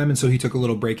long time. And so he took a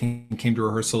little break and came to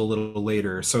rehearsal a little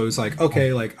later. So it was like,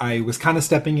 okay, like I was kind of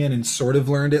stepping in and sort of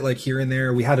learned it like here and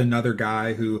there. We had another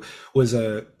guy who was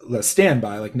a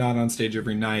standby, like not on stage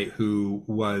every night, who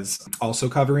was also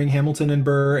covering Hamilton and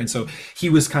Burr. And so he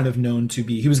was kind of known to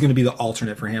be, he was going to be the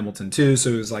alternate for Hamilton too.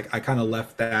 So it was like, I kind of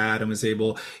left that and was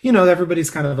able, everybody's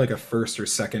kind of like a first or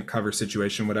second cover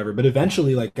situation, whatever. But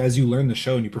eventually, like, as you learn the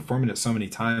show and you perform it so many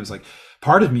times, like,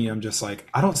 part of me, I'm just like,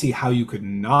 I don't see how you could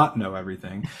not know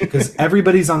everything, because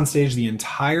everybody's on stage the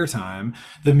entire time.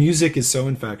 The music is so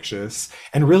infectious.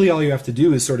 And really all you have to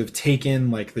do is sort of take in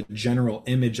like the general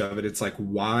image of it. It's like,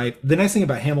 why? The nice thing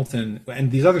about Hamilton and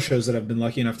these other shows that I've been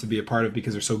lucky enough to be a part of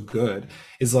because they're so good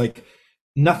is like,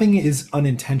 nothing is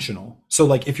unintentional. So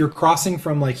like if you're crossing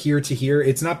from like here to here,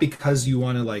 it's not because you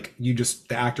want to like,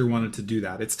 the actor wanted to do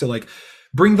that. It's to like,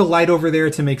 bring the light over there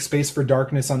to make space for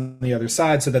darkness on the other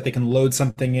side so that they can load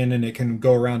something in and it can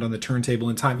go around on the turntable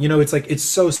in time. It's like, it's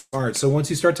so smart. So once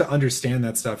you start to understand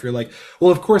that stuff, you're like,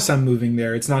 well, of course I'm moving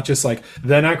there. It's not just like,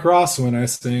 then I cross when I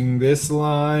sing this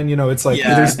line. It's like,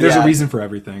 there's a reason for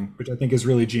everything, which I think is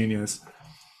really genius.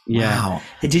 Yeah. Wow.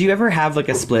 Did you ever have like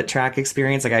a split track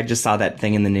experience? Like I just saw that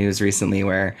thing in the news recently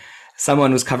where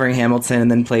someone was covering Hamilton and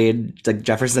then played like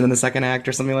Jefferson in the second act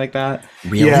or something like that.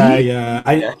 Really? Yeah.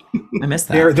 I missed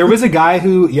that. There was a guy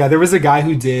who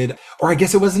did, or I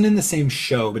guess it wasn't in the same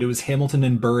show, but it was Hamilton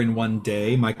and Burr in one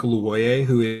day. Michael Luoye,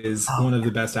 who is one of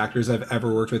the best actors I've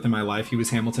ever worked with in my life. He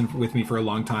was Hamilton with me for a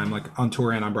long time, like on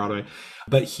tour and on Broadway.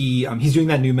 But he's doing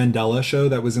that new Mandela show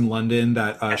that was in London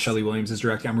that Shelley Williams is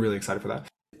directing. I'm really excited for that.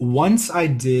 Once I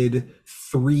did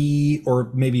 3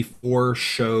 or maybe 4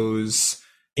 shows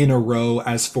in a row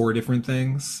as 4 different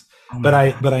things. But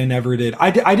I never did.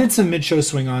 I did some mid-show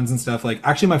swing-ons and stuff. Like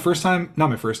actually one of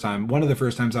the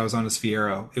first times I was on a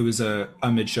Sfiero, it was a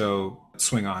mid-show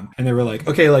swing-on. And they were like,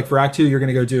 okay, like for Act 2, you're going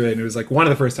to go do it. And it was like one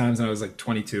of the first times and I was like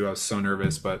 22. I was so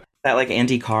nervous, but. That like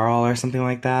Andy Carl or something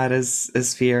like that is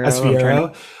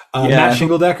Sfiero. Matt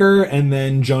Shingledecker and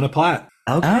then Jonah Platt.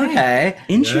 Okay.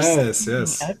 Interesting. Yes.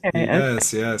 Okay.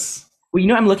 Yes.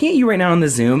 Well, I'm looking at you right now on the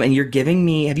Zoom and you're giving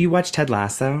me, have you watched Ted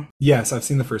Lasso? Yes, I've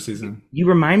seen the first season. You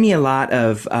remind me a lot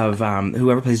of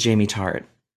whoever plays Jamie Tart.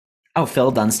 Oh,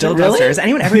 Phil Dunster. Phil Dunster. Has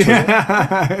anyone ever told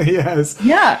you? Yes.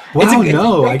 Yeah.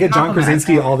 Wow, I get John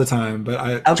Krasinski all the time, but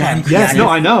I. Okay. Yes, no,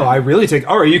 I know. I really take.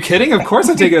 Oh, are you kidding? Of course,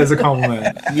 I take it as a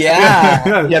compliment.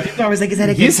 Yeah. People are always like, "Is that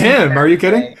a?" He's him. Are you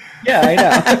kidding? Yeah,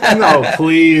 I know. No,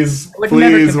 please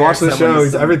watch the show.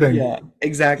 He's everything. Yeah,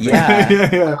 exactly.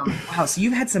 Yeah. Wow. So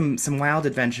you've had some wild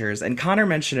adventures, and Connor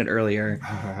mentioned it earlier.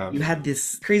 You had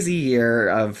this crazy year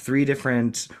of 3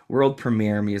 different world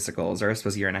premiere musicals, or I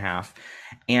suppose a year and a half.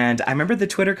 And I remember the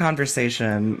Twitter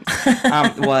conversation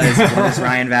was, what is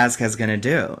Ryan Vasquez going to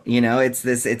do?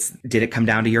 Did it come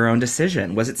down to your own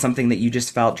decision? Was it something that you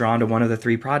just felt drawn to one of the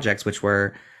 3 projects, which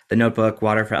were The Notebook,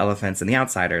 Water for Elephants, and The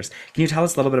Outsiders? Can you tell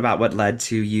us a little bit about what led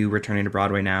to you returning to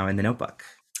Broadway now in The Notebook?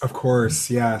 Of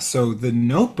course, yeah. So The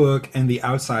Notebook and The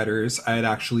Outsiders, I had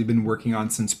actually been working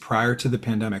on since prior to the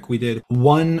pandemic. We did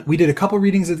a couple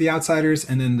readings of The Outsiders,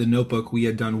 and then The Notebook, we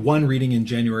had done 1 reading in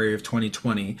January of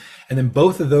 2020. And then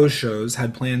both of those shows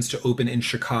had plans to open in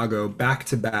Chicago back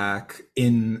to back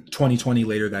in 2020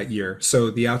 later that year.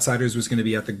 So The Outsiders was going to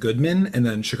be at the Goodman, and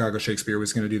then Chicago Shakespeare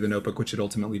was going to do The Notebook, which it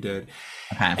ultimately did.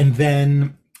 Okay. And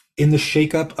then in the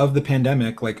shakeup of the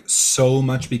pandemic, like so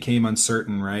much became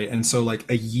uncertain, right? And so like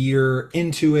a year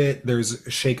into it, there's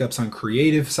shakeups on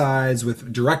creative sides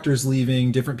with directors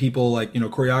leaving, different people like,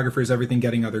 choreographers, everything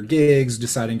getting other gigs,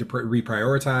 deciding to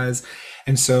reprioritize.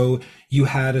 And so you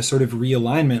had a sort of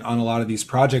realignment on a lot of these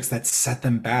projects that set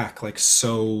them back like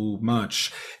so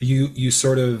much. You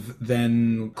sort of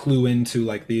then clue into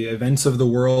like the events of the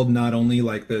world, not only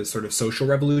like the sort of social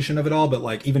revolution of it all, but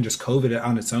like even just COVID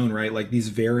on its own, right? Like these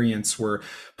variants were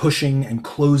pushing and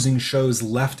closing shows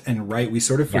left and right. We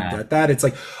sort of forget that. It's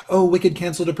like, oh, Wicked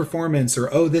canceled a performance,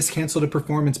 or oh, this canceled a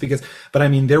performance but I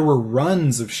mean, there were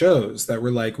runs of shows that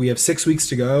were like, we have 6 weeks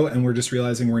to go and we're just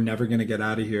realizing we're never going to get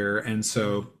out of here. And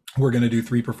so we're going to do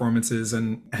 3 performances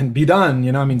and be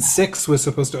done. I mean, 6 was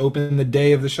supposed to open the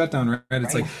day of the shutdown, right?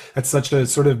 It's like, that's such a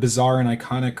sort of bizarre and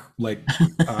iconic, like,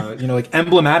 like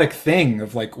emblematic thing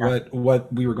of like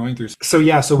what we were going through. So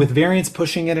with variants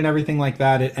pushing it and everything like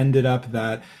that, it ended up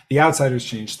that The Outsiders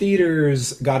changed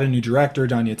theaters, got a new director,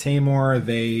 Danya Tamor.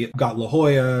 They got La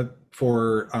Jolla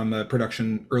for a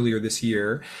production earlier this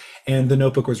year. And The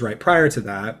Notebook was right prior to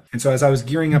that. And so as I was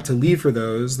gearing up to leave for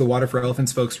those, the Water for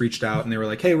Elephants folks reached out and they were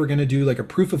like, hey, we're going to do like a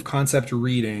proof of concept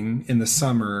reading in the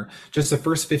summer, just the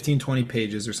first 15, 20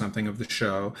 pages or something of the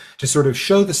show, to sort of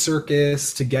show the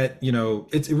circus, to get,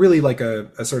 it's really like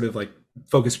a sort of like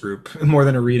focus group more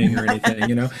than a reading or anything,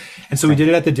 you know? And so we did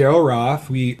it at the Daryl Roth.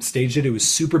 We staged it. It was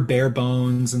super bare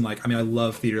bones. And like, I mean, I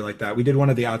love theater like that. We did one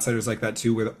of the Outsiders like that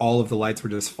too, where all of the lights were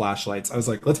just flashlights. I was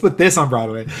like, let's put this on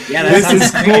Broadway. Yeah, this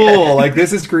is cool. Like,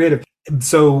 this is creative.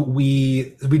 So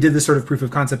we did this sort of proof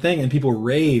of concept thing, and people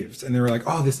raved, and they were like,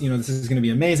 oh, this is going to be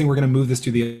amazing. We're going to move this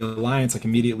to the Alliance like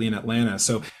immediately in Atlanta.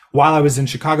 So while I was in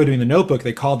Chicago doing the Notebook,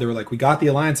 they called, they were like, we got the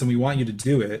Alliance and we want you to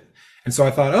do it. And so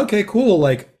I thought, okay, cool.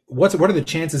 Like, what are the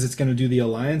chances it's going to do the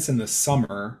Alliance in the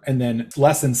summer, and then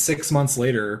less than 6 months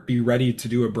later be ready to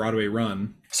do a Broadway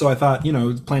run? So I thought,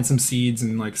 plant some seeds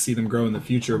and like see them grow in the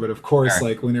future. But of course,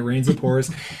 like when it rains, it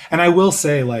pours. And I will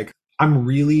say, like, I'm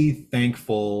really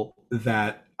thankful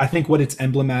that I think what it's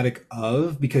emblematic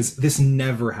of, because this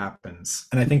never happens.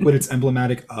 And I think what it's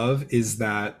emblematic of is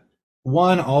that,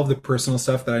 one, all of the personal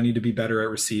stuff that I need to be better at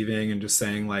receiving and just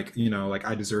saying like, like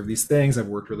I deserve these things. I've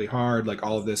worked really hard, like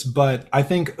all of this. But I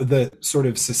think the sort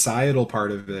of societal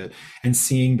part of it, and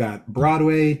seeing that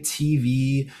Broadway,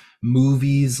 TV,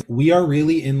 movies, we are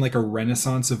really in like a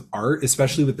renaissance of art,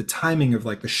 especially with the timing of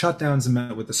like the shutdowns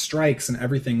and with the strikes and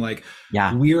everything. Like,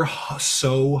 we're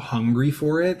so hungry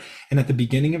for it. And at the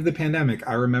beginning of the pandemic,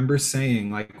 I remember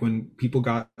saying, like, when people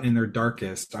got in their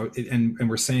darkest, and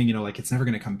we're saying, like, it's never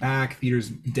going to come back, theater's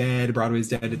dead, Broadway's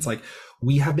dead. It's like,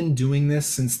 we have been doing this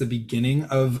since the beginning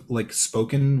of like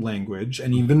spoken language,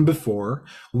 and even before.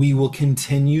 We will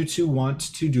continue to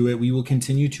want to do it. We will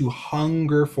continue to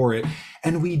hunger for it.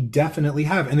 And we definitely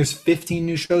have. And there's 15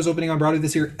 new shows opening on Broadway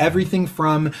this year. Everything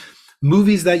from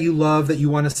movies that you love, that you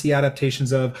want to see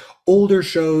adaptations of, older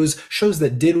shows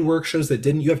that did work, shows that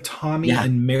didn't. You have Tommy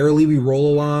and Merrily We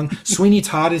Roll Along. Sweeney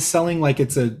Todd is selling like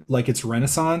it's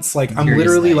Renaissance. Like, I'm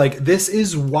literally like, this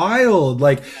is wild.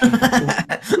 Like,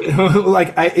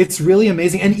 it's really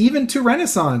amazing. And even to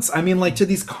Renaissance, I mean, like, to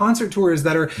these concert tours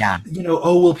that are,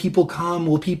 will people come?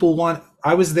 Will people want?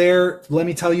 I was there. Let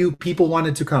me tell you, people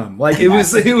wanted to come. Like, it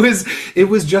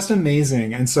was just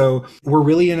amazing. And so we're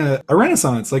really in a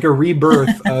renaissance, like a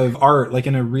rebirth of art, like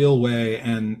in a real way.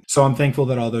 And so I'm thankful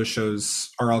that all those shows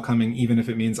are all coming, even if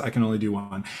it means I can only do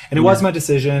one. And it was my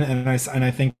decision. And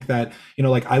I think that,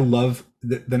 like, I love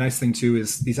the nice thing too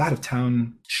is these out of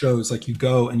town shows, like, you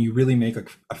go and you really make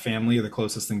a family, or the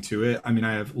closest thing to it. I mean,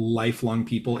 I have lifelong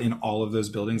people in all of those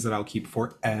buildings that I'll keep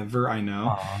forever, I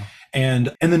know. Aww.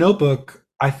 And the Notebook,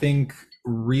 I think,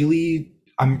 really,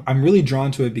 I'm really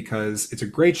drawn to it because it's a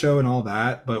great show and all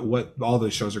that, but all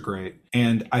those shows are great.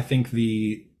 And I think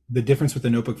the difference with the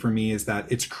Notebook for me is that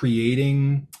it's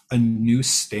creating a new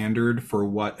standard for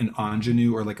what an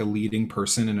ingenue or like a leading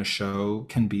person in a show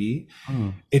can be.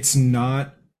 It's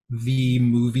not the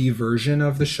movie version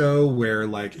of the show where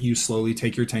like you slowly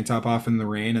take your tank top off in the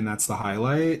rain and that's the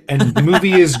highlight. And the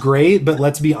movie is great, but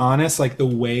let's be honest, like, the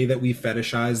way that we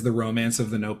fetishize the romance of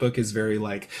the Notebook is very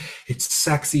like, it's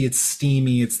sexy, it's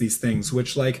steamy, it's these things,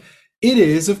 which, like, it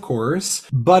is, of course,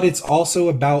 but it's also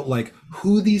about like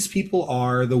who these people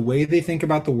are, the way they think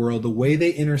about the world, the way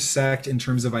they intersect in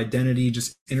terms of identity,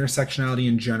 just intersectionality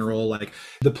in general. Like,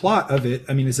 the plot of it,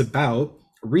 I mean, is about,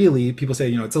 really, people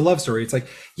say, it's a love story. It's like,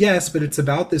 yes, but it's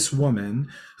about this woman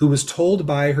who was told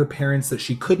by her parents that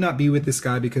she could not be with this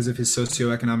guy because of his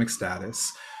socioeconomic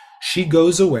status. She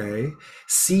goes away,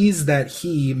 sees that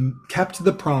he kept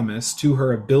the promise to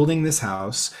her of building this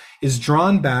house, is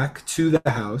drawn back to the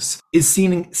house, is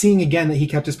seeing again that he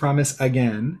kept his promise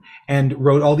again, and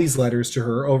wrote all these letters to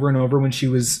her over and over when she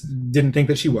didn't think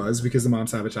that she was, because the mom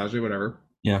sabotaged it, whatever.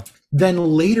 Yeah. Then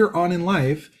later on in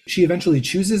life, she eventually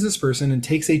chooses this person and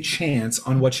takes a chance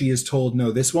on what she is told.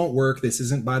 No, this won't work. This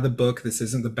isn't by the book. This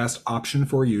isn't the best option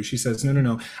for you. She says,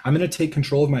 no. I'm going to take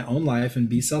control of my own life and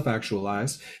be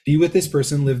self-actualized, be with this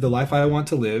person, live the life I want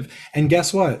to live. And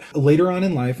guess what? Later on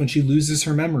in life, when she loses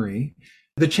her memory,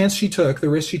 the chance she took, the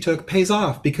risk she took, pays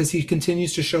off, because he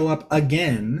continues to show up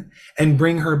again and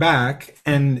bring her back,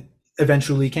 and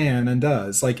eventually can and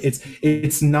does. Like,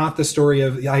 it's not the story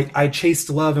of I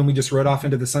chased love and we just rode off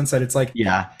into the sunset. It's like,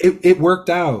 it worked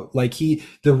out. Like, the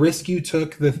risk you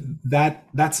took,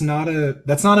 that's not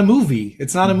a movie.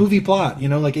 It's not a movie plot,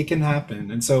 like, it can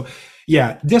happen. And so,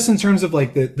 yeah, just in terms of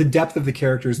like the depth of the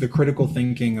characters, the critical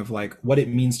thinking of like what it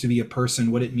means to be a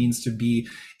person, what it means to be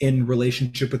in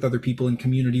relationship with other people, in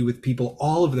community with people,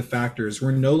 all of the factors.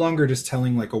 We're no longer just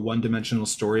telling like a one-dimensional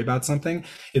story about something.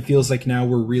 It feels like now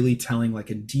we're really telling like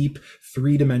a deep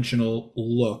three-dimensional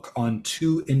look on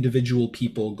two individual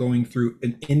people going through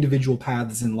individual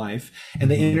paths in life, and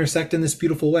they intersect in this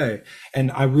beautiful way. And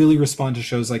I really respond to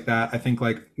shows like that. I think,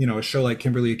 like, a show like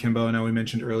Kimberly Akimbo, I know we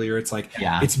mentioned earlier, it's like,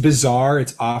 it's bizarre bizarre,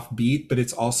 it's offbeat, but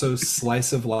it's also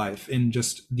slice of life in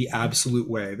just the absolute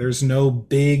way. There's no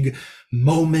big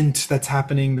moment that's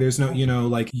happening. There's no,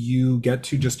 like you get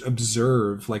to just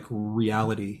observe like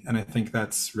reality. And I think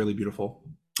that's really beautiful.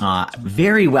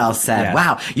 Very well said. Yeah.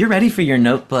 Wow, you're ready for your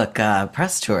Notebook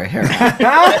press tour here.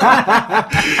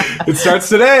 It starts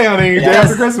today, honey. Day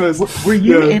after Christmas. Were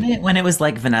you in it when it was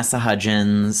like Vanessa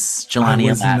Hudgens, Jelani?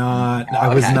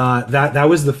 I was not. That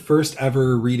was the first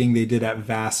ever reading they did at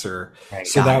Vassar. Right,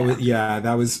 so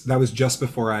that was just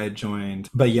before I had joined.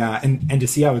 But yeah, and to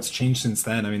see how it's changed since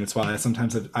then. I mean, it's why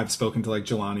sometimes I've spoken to like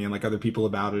Jelani and like other people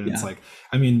about it. And it's like,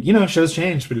 I mean, shows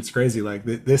change, but it's crazy. Like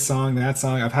this song, that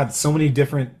song. I've had so many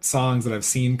different songs that I've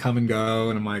seen come and go,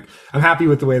 and I'm like, I'm happy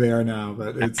with the way they are now,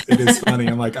 but it is funny.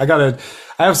 I'm like, I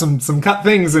have some cut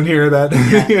things in here that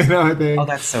I think. Oh,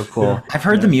 that's so cool. Yeah. I've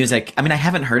heard the music. I mean, I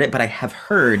haven't heard it, but I have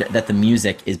heard that the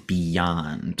music is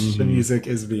beyond. The music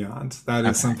is beyond. That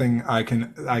is something I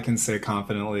can say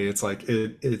confidently. It's like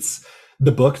it's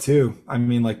the book too. I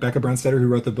mean, like Becca Brunstetter, who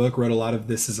wrote the book, wrote a lot of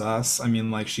This Is Us. I mean,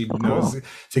 like she knows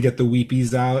to get the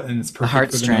weepies out, and it's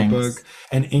perfect for the book.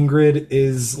 And Ingrid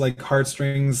is like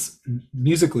heartstrings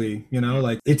musically,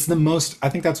 like it's the most. I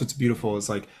think that's what's beautiful is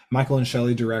like Michael and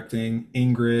Shelley directing,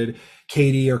 Ingrid,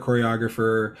 Katie, our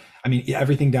choreographer. I mean,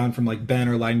 everything down from like Ben,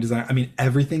 our lighting designer. I mean,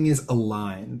 everything is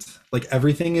aligned. Like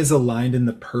everything is aligned in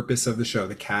the purpose of the show.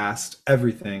 The cast,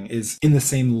 everything is in the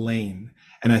same lane.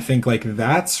 And I think like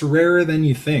that's rarer than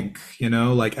you think,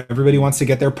 like everybody wants to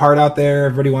get their part out there.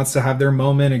 Everybody wants to have their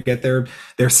moment and get their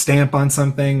stamp on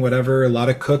something, whatever. A lot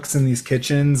of cooks in these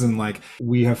kitchens, and like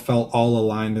we have felt all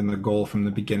aligned in the goal from the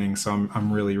beginning. So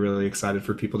I'm really, really excited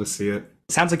for people to see it.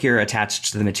 Sounds like you're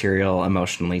attached to the material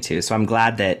emotionally too. So I'm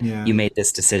glad that you made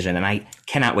this decision, and I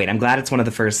cannot wait. I'm glad it's one of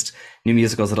the first new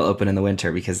musicals that'll open in the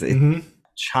winter because it's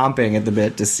chomping at the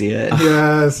bit to see it.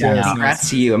 Yes.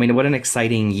 Congrats to you. I mean, what an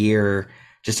exciting year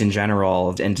just in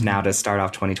general, and now to start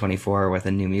off 2024 with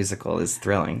a new musical is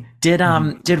thrilling. Did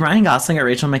Ryan Gosling or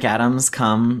Rachel McAdams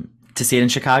come to see it in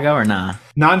Chicago or not?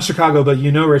 Not in Chicago, but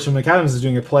Rachel McAdams is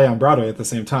doing a play on Broadway at the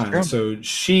same time. Sure. So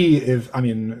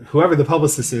whoever the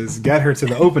publicist is, get her to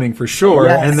the opening for sure.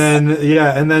 Yes. And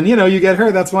then you get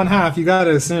her. That's one half. You got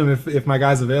to assume if my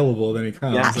guy's available, then he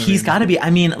comes. Yeah, he's got to be. I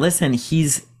mean, listen,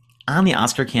 he's on the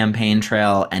Oscar campaign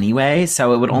trail anyway,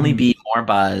 so it would only be more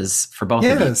buzz for both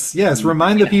of you. Yes.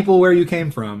 Remind the people where you came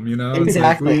from,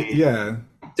 Exactly. It's like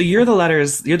So you're the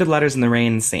letters in the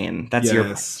rain scene. That's your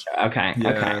okay.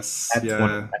 Yes. Okay.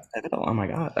 That's pivotal. Oh my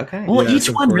God. Okay. Well, each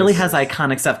one really has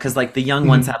iconic stuff because like the young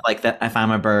ones have like the if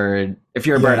I'm a bird, if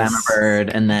you're a bird, I'm a bird,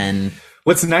 and then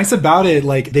what's nice about it,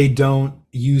 like they don't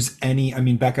use any, I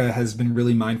mean, Becca has been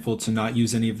really mindful to not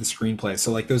use any of the screenplay.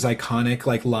 So like those iconic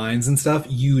like lines and stuff,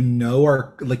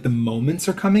 are like the moments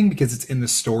are coming because it's in the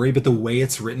story, but the way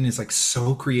it's written is like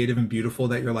so creative and beautiful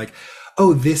that you're like,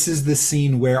 oh, this is the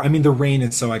scene where, I mean, the rain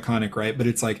is so iconic, right? But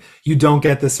it's like, you don't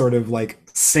get this sort of like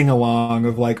sing along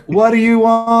of like, what do you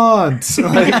want?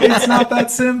 Like, it's not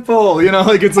that simple,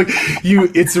 like it's like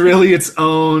it's really its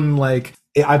own like,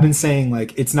 I've been saying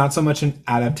like it's not so much an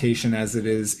adaptation as it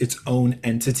is its own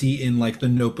entity in like the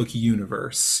Notebook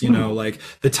universe. Like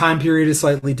the time period is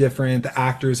slightly different. The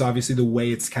actors, obviously, the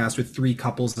way it's cast with 3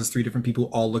 couples, there's 3 different people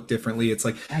all look differently. It's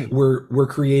like we're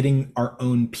creating our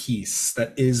own piece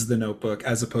that is the Notebook,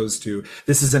 as opposed to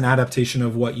this is an adaptation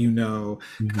of what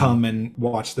come and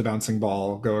watch the bouncing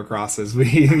ball go across as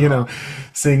we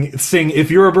sing if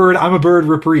you're a bird, I'm a bird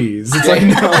reprise. It's like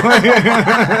no.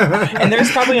 And there's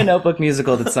probably a Notebook music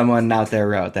that someone out there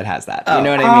wrote that has that. You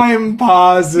know what I mean? I'm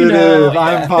positive.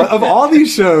 Of all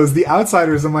these shows, The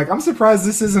Outsiders, I'm like, I'm surprised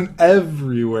this isn't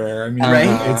everywhere. I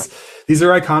mean, these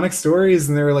are iconic stories,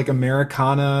 and they're like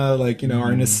Americana, like,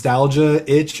 our nostalgia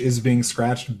itch is being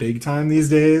scratched big time these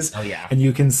days. Oh yeah. And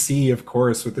you can see, of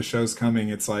course, with the shows coming,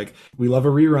 it's like, we love a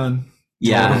rerun.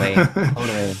 Yeah.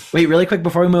 Totally. Wait, really quick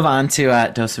before we move on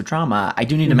to Dose of Drama, I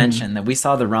do need to mention that we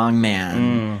saw The Wrong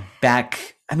Man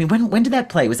back. I mean, when did that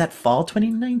play? Was that fall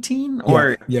 2019?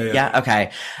 Or yeah.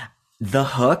 Okay. The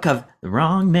hook of The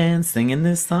Wrong Man singing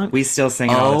this song. We still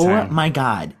sing it all the time. Oh my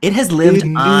God. It has lived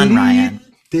on, Ryan.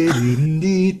 It's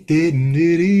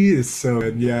so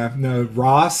good. Yeah. No,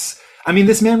 Ross. I mean,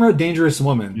 this man wrote Dangerous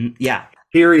Woman. Yeah.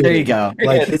 Period. There you go.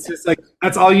 Like, it's just like,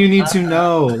 that's all you need to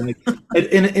know. Like,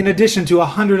 in addition to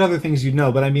 100 other things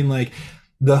but I mean, like,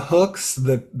 the hooks,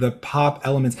 the pop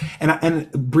elements,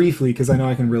 and briefly, because I know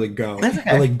I can really go. That's okay.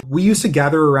 But like we used to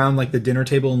gather around like the dinner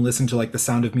table and listen to like The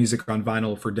Sound of Music on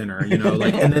vinyl for dinner, you know,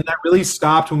 like, and then that really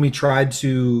stopped when we tried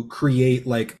to create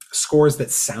like scores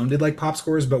that sounded like pop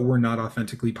scores, but were not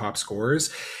authentically pop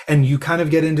scores. And you kind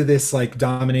of get into this like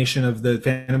domination of the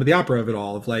Phantom of the Opera of it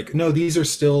all, of like, no, these are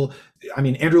still. I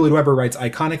mean, Andrew Lloyd Webber writes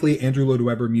iconically Andrew Lloyd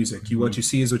Webber music. What you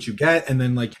see is what you get, and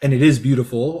then like, and it is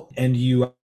beautiful, and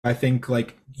I think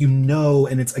like, you know,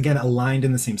 and it's again aligned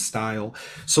in the same style.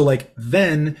 So like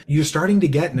then you're starting to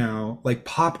get now like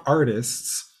pop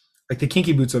artists, like the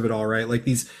Kinky Boots of it all, right? Like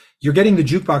these, you're getting the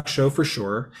Jukebox Show for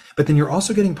sure, but then you're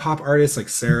also getting pop artists like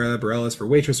Sarah Bareilles for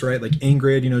Waitress, right? Like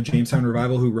Ingrid, you know, Jamestown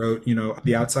Revival, who wrote, you know,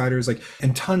 The Outsiders, like,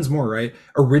 and tons more, right?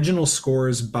 Original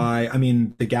scores by, I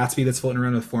mean, The Gatsby that's floating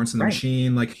around with Florence and the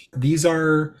Machine. Like these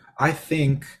are, I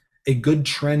think, a good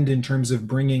trend in terms of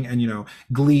bringing, and you know,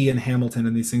 Glee and Hamilton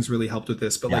and these things really helped with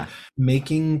this, but like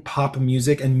making pop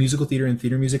music and musical theater and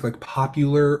theater music like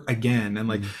popular again, and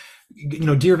like you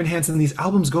know, Dear Evan Hansen, these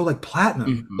albums go like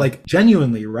platinum, like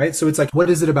genuinely, right? So it's like, what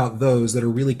is it about those that are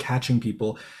really catching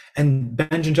people? And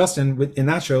Benj and Justin in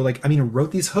that show, like, I mean,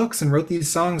 wrote these hooks and wrote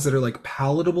these songs that are like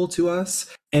palatable to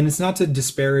us. And it's not to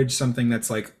disparage something that's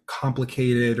like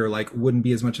complicated or like wouldn't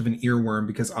be as much of an earworm,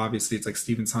 because obviously it's like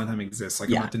Stephen Sondheim exists. Like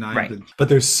I'm not denying it, but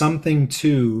there's something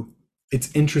to,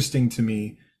 it's interesting to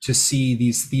me to see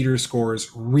these theater scores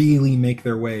really make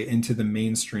their way into the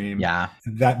mainstream. Yeah.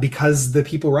 That because the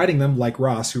people writing them, like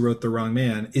Ross, who wrote The Wrong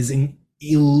Man, is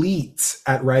elite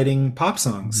at writing pop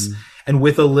songs. And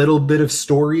with a little bit of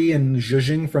story and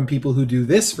zhuzhing from people who do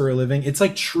this for a living, it's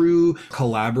like true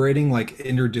collaborating, like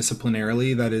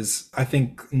interdisciplinarily, that is, I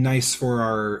think, nice for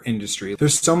our industry.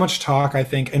 There's so much talk, I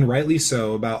think, and rightly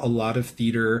so, about a lot of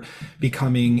theater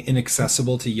becoming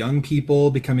inaccessible to young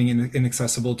people, becoming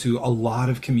inaccessible to a lot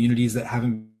of communities that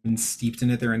haven't been steeped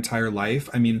in it their entire life.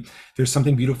 I mean, there's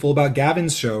something beautiful about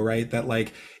Gavin's show, right? That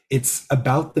like, it's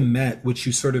about the Met, which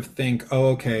you sort of think, oh,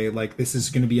 okay, like this is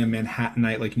going to be a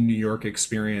Manhattanite, like New York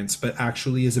experience, but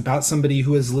actually is about somebody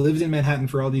who has lived in Manhattan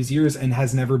for all these years and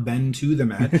has never been to the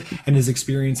Met and is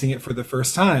experiencing it for the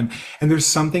first time. And there's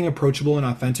something approachable and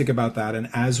authentic about that. And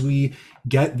as we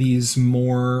get these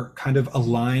more kind of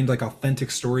aligned, like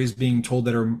authentic stories being told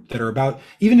that are about,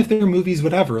 even if they're movies,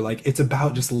 whatever, like it's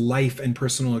about just life and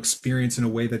personal experience in a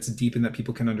way that's deep and that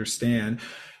people can understand.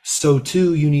 So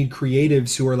too, you need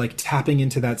creatives who are like tapping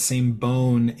into that same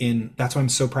bone. In that's why I'm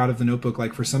so proud of The Notebook.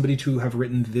 Like for somebody to have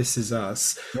written This Is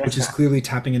Us, which is clearly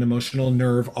tapping an emotional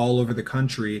nerve all over the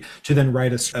country, to then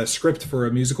write a script for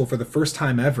a musical for the first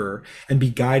time ever and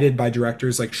be guided by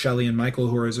directors like Shelley and Michael,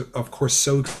 who are of course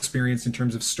so experienced in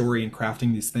terms of story and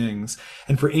crafting these things.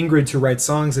 And for Ingrid to write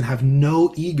songs and have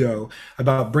no ego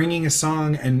about bringing a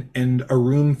song and a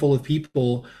room full of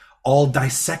people all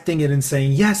dissecting it and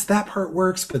saying, yes, that part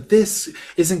works, but this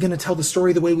isn't going to tell the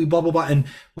story the way we blah, blah, blah. And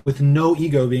with no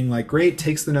ego, being like, great,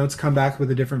 takes the notes, come back with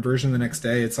a different version the next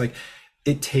day. It's like,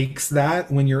 it takes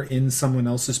that when you're in someone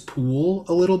else's pool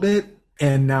a little bit.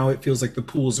 And now it feels like the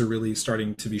pools are really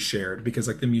starting to be shared because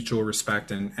like the mutual respect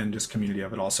and just community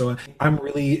of it all. So I'm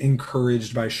really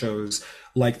encouraged by shows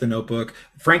like The Notebook,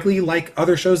 frankly, like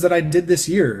other shows that I did this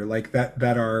year, like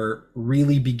that are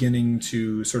really beginning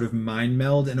to sort of mind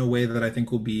meld in a way that I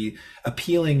think will be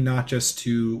appealing, not just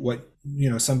to what, you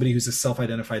know, somebody who's a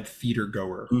self-identified theater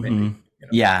goer. Maybe, you know?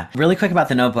 Yeah. Really quick about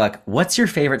The Notebook. What's your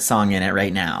favorite song in it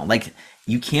right now? Like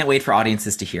you can't wait for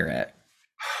audiences to hear it.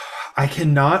 I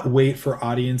cannot wait for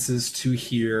audiences to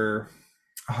hear.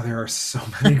 Oh, there are so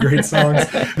many great songs.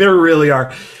 There really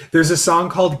are. There's a song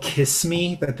called Kiss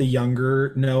Me that the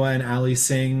younger Noah and Allie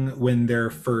sing when they're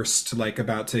first like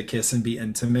about to kiss and be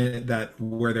intimate, that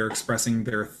where they're expressing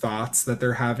their thoughts that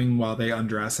they're having while they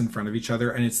undress in front of each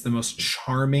other. And it's the most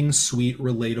charming, sweet,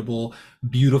 relatable,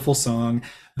 beautiful song.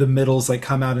 The middles like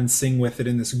come out and sing with it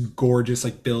in this gorgeous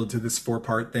like build to this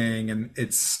 4-part thing. And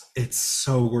it's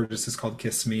so gorgeous. It's called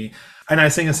Kiss Me. And I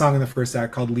sing a song in the first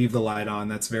act called Leave the Light On.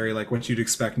 That's very like what you'd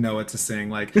expect Noah to sing.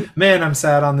 Like, man, I'm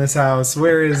sad on this house.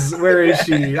 Where is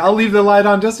she? I'll leave the light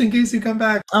on just in case you come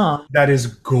back. Oh, that is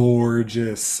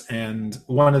gorgeous. And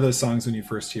one of those songs when you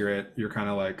first hear it, you're kind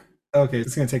of like, okay,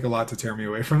 it's going to take a lot to tear me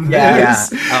away from this. Yeah.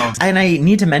 Oh. And I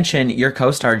need to mention your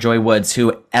co-star, Joy Woods,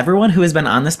 who everyone who has been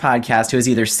on this podcast who has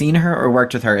either seen her or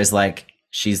worked with her is like,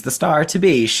 she's the star to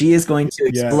be. She is going to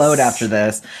explode after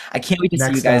this. I can't wait to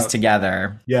see you guys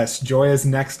together. Yes, Joy is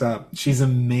next up. She's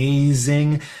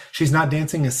amazing. She's not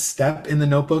dancing a step in The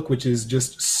Notebook, which is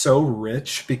just so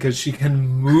rich because she can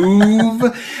move.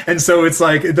 And so it's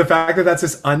like the fact that that's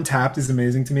just untapped is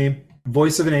amazing to me.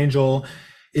 Voice of an angel.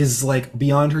 is like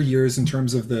beyond her years in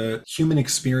terms of the human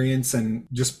experience and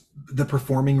just the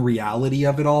performing reality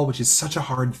of it all, which is such a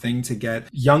hard thing to get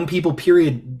young people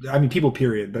period. I mean, people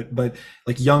period, but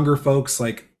like younger folks,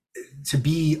 like to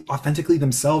be authentically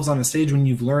themselves on a stage when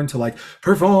you've learned to like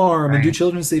perform and do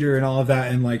children's theater and all of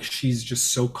that. And like, she's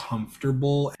just so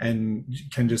comfortable and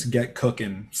can just get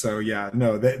cooking. So yeah,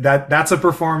 no, that's a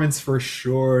performance for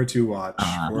sure to watch.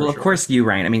 Of course you,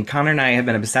 Ryan. I mean, Connor and I have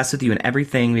been obsessed with you in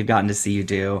everything we've gotten to see you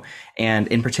do, and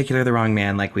in particular, The Wrong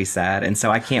Man, like we said. And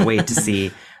so I can't wait to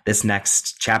see this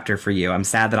next chapter for you. I'm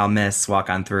sad that I'll miss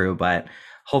Walk On Through, but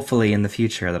hopefully in the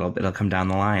future it'll come down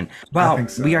the line. Well,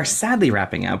 so. We are sadly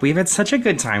wrapping up. We've had such a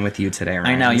good time with you today, Ryan.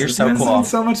 I know, you're so cool. It's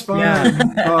so much fun.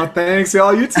 Yeah. Oh, thanks,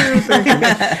 y'all. You too. Thank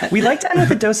you. We like to end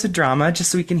with a dose of drama,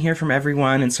 just so we can hear from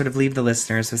everyone and sort of leave the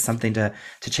listeners with something to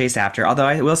chase after. Although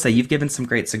I will say you've given some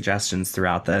great suggestions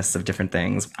throughout this of different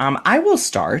things. I will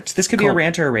start. This could be a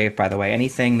rant or a rave, by the way.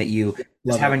 Anything that you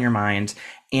just have in your mind.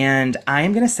 And I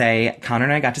am going to say, Connor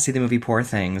and I got to see the movie Poor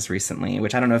Things recently,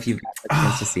 which I don't know if you've got a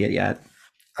chance to see it yet.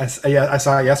 I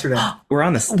saw it yesterday. We're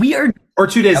on this. Or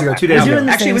 2 days ago. 2 days ago.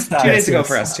 Actually, it was 2 days ago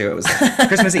for us, too. It was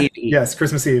Christmas Eve. Yes,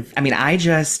 Christmas Eve. I mean, I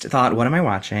just thought, what am I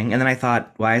watching? And then I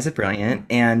thought, why is it brilliant?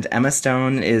 And Emma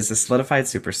Stone is a solidified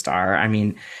superstar. I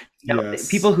mean,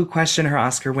 people who question her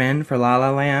Oscar win for La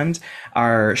La Land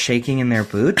are shaking in their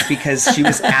boots because she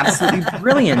was absolutely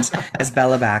brilliant as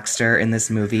Bella Baxter in this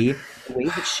movie. The way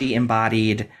that she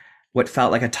embodied what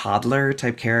felt like a toddler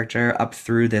type character up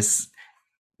through this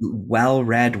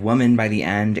well-read woman by the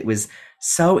end. It was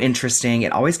so interesting.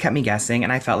 It always kept me guessing,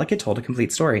 and I felt like it told a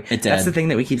complete story. It did. That's the thing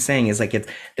that we keep saying is like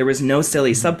there was no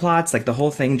silly subplots. Like the whole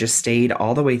thing just stayed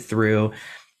all the way through,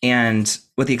 and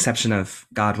with the exception of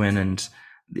Godwin and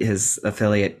his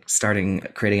affiliate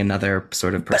creating another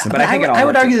sort of person. But I think I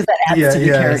would argue that adds to the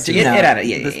character. It added,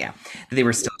 yeah. They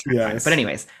were still trying to find it. But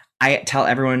anyways, I tell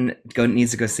everyone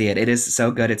needs to go see it. It is so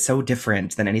good. It's so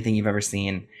different than anything you've ever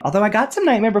seen. Although I got some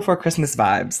Nightmare Before Christmas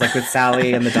vibes, like with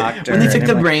Sally and the doctor. When they took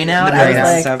the brain out, I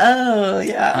was like, oh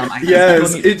yeah.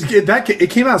 Yes, it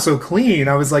came out so clean.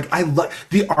 I was like, I love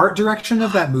the art direction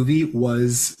of that movie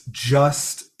was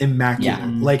just immaculate.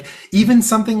 Yeah. Like even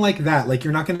something like that, like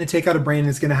you're not going to take out a brain and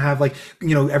it's going to have like,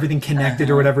 everything connected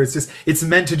or whatever. It's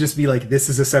meant to just be like, this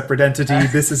is a separate entity.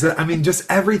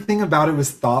 Just everything about it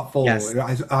was thoughtful. Yes.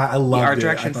 I loved the art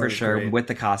direction for sure. Great. With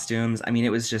the costumes. I mean,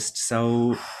 it was just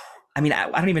so, I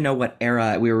don't even know what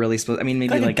era we were really supposed. Maybe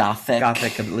like Gothic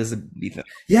Elizabethan.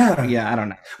 Yeah, I don't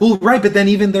know. Well, right, but then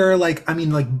even there are like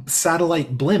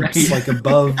satellite blimps like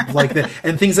above like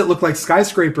and things that look like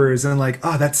skyscrapers, and like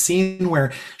that scene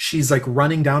where she's like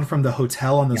running down from the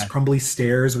hotel on those crumbly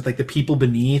stairs with like the people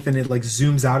beneath, and it like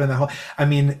zooms out in the whole.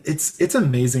 It's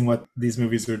amazing what these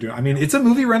movies are doing. It's a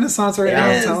movie renaissance right now.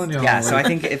 I'm telling you. Yeah, so I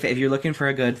think if you're looking for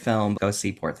a good film, go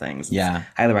see Poor Things. Yeah,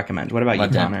 highly recommend. What about you,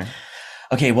 Connor?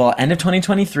 Okay, well, end of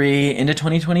 2023 into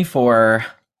 2024,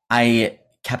 I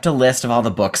kept a list of all the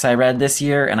books I read this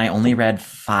year, and I only read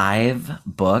 5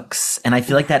 books. And I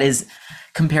feel like that is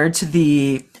compared to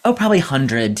the, probably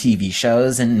 100 TV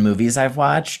shows and movies I've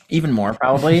watched, even more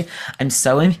probably. I'm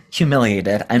so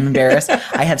humiliated. I'm embarrassed.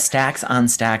 I have stacks on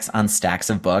stacks on stacks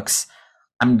of books.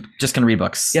 I'm just going to read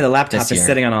books. Yeah, the laptop is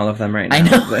sitting on all of them right now. I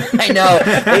know. I know.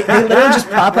 They literally just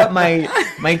pop up my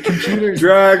computer.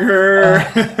 Drag her.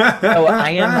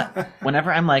 So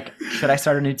whenever I'm like, should I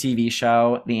start a new TV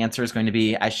show? The answer is going to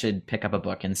be, I should pick up a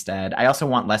book instead. I also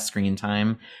want less screen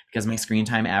time because my screen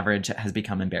time average has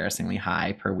become embarrassingly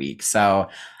high per week. So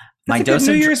my dose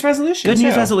of New Year's resolution. Good New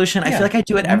Year's resolution. I feel like I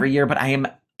do it every year, but I am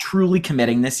truly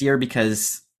committing this year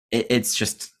because it's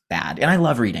just bad. And I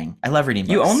love reading. Books.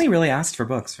 You only really asked for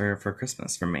books for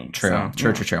Christmas from me. True.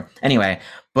 Anyway,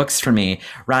 books for me.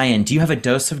 Ryan, do you have a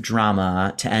dose of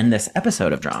drama to end this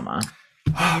episode of drama?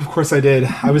 Of course I did.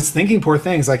 I was thinking Poor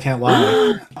Things, I can't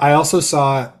lie. I also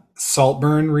saw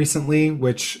Saltburn recently,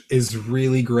 which is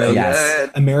really great. Yes.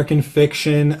 American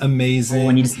Fiction, amazing.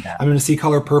 I need to see that. I'm going to see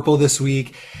Color Purple this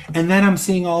week. And then I'm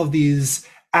seeing all of these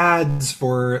ads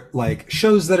for like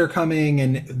shows that are coming,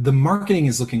 and the marketing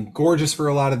is looking gorgeous for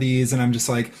a lot of these, and I'm just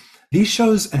like, these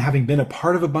shows, and having been a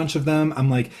part of a bunch of them, I'm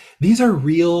like, these are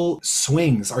real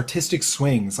swings, artistic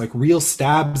swings, like real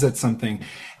stabs at something.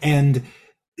 And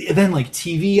then like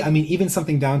TV, even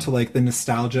something down to like the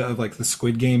nostalgia of like the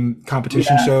Squid Game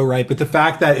competition show, right? But the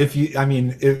fact that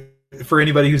for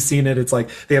anybody who's seen it, it's like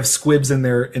they have squibs in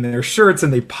their shirts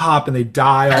and they pop and they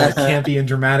die all campy and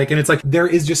dramatic. And it's like, there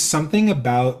is just something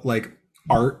about like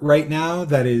art right now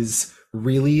that is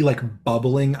really like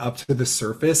bubbling up to the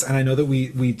surface. And I know that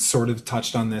we sort of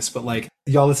touched on this, but like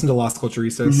y'all listen to Las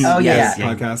Culturistas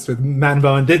podcast with Matt and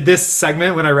Bowen. Did this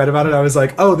segment, when I read about it, I was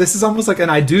like, oh, this is almost like an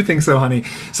I Do Think So Honey.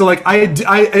 So like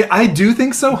I Do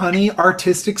Think So Honey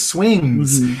artistic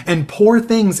swings, and Poor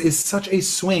Things is such a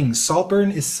swing.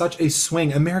 Saltburn is such a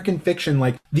swing. American Fiction,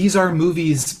 like these are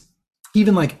movies,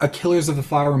 even like A Killers of the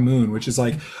Flower Moon, which is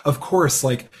like, of course,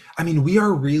 like, I mean, we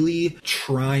are really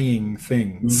trying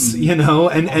things, you know,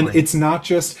 and it's not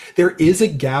just, there is a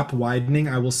gap widening,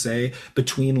 I will say,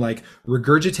 between like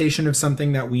regurgitation of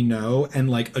something that we know and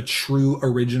like a true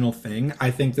original thing. I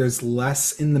think there's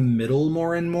less in the middle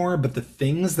more and more, but the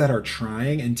things that are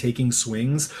trying and taking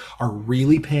swings are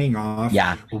really paying off,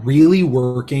 really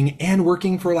working and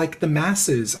working for like the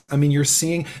masses. I mean, you're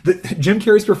seeing Jim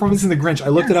Carrey's performance in The Grinch. I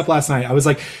looked it up last night. I was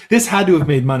like, this had to have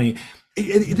made money.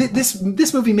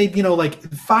 This movie made, you know, like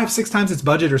 5-6 times its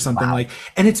budget or something. Like,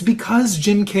 and it's because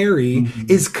Jim Carrey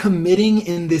is committing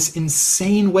in this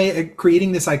insane way at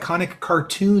creating this iconic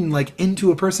cartoon like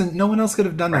into a person. No one else could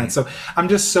have done that. So I'm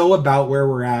just so about where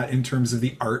we're at in terms of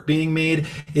the art being made.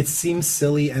 It seems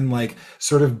silly and like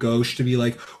sort of gauche to be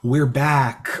like, we're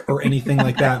back or anything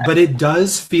like that, but it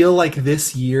does feel like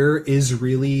this year is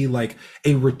really like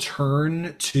a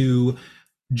return to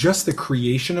just the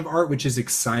creation of art, which is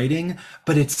exciting,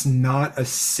 but it's not a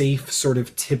safe sort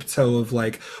of tiptoe of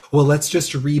like, well, let's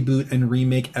just reboot and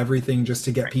remake everything just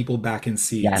to get people back in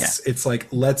seats. Yes. It's like,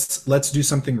 let's do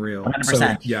something real.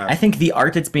 100%. So, I think the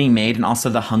art that's being made and also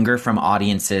the hunger from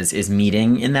audiences is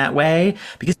meeting in that way,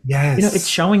 because you know, it's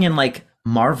showing in like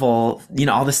Marvel, you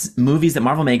know, all this movies that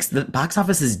Marvel makes, the box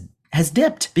office has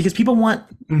dipped because people want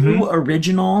new,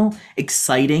 original,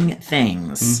 exciting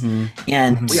things.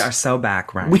 And we are so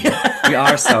back, Ryan. We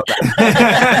are so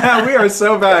back. We are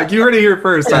so back. You heard it here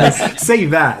first. Say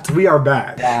that. We are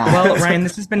back. Well, Ryan,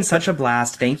 this has been such a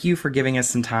blast. Thank you for giving us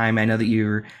some time. I know that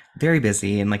you're very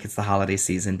busy and like it's the holiday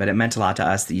season, but it meant a lot to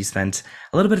us that you spent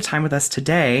a little bit of time with us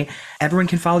today. Everyone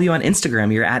can follow you on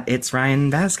Instagram. You're at It's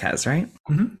Ryan Vasquez, right?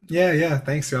 Yeah.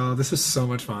 Thanks, y'all. This was so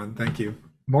much fun. Thank you.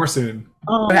 More soon.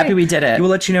 Oh, we're happy we did it. We'll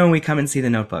let you know when we come and see The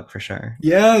Notebook for sure.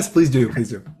 Yes, please do. Please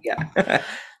do. Yeah.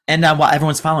 And while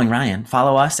everyone's following Ryan,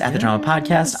 follow us at The Drama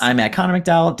Podcast. I'm at Connor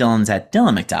McDowell. Dylan's at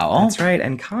Dylan McDowell. That's right.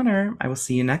 And Connor, I will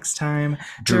see you next time.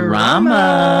 Drama.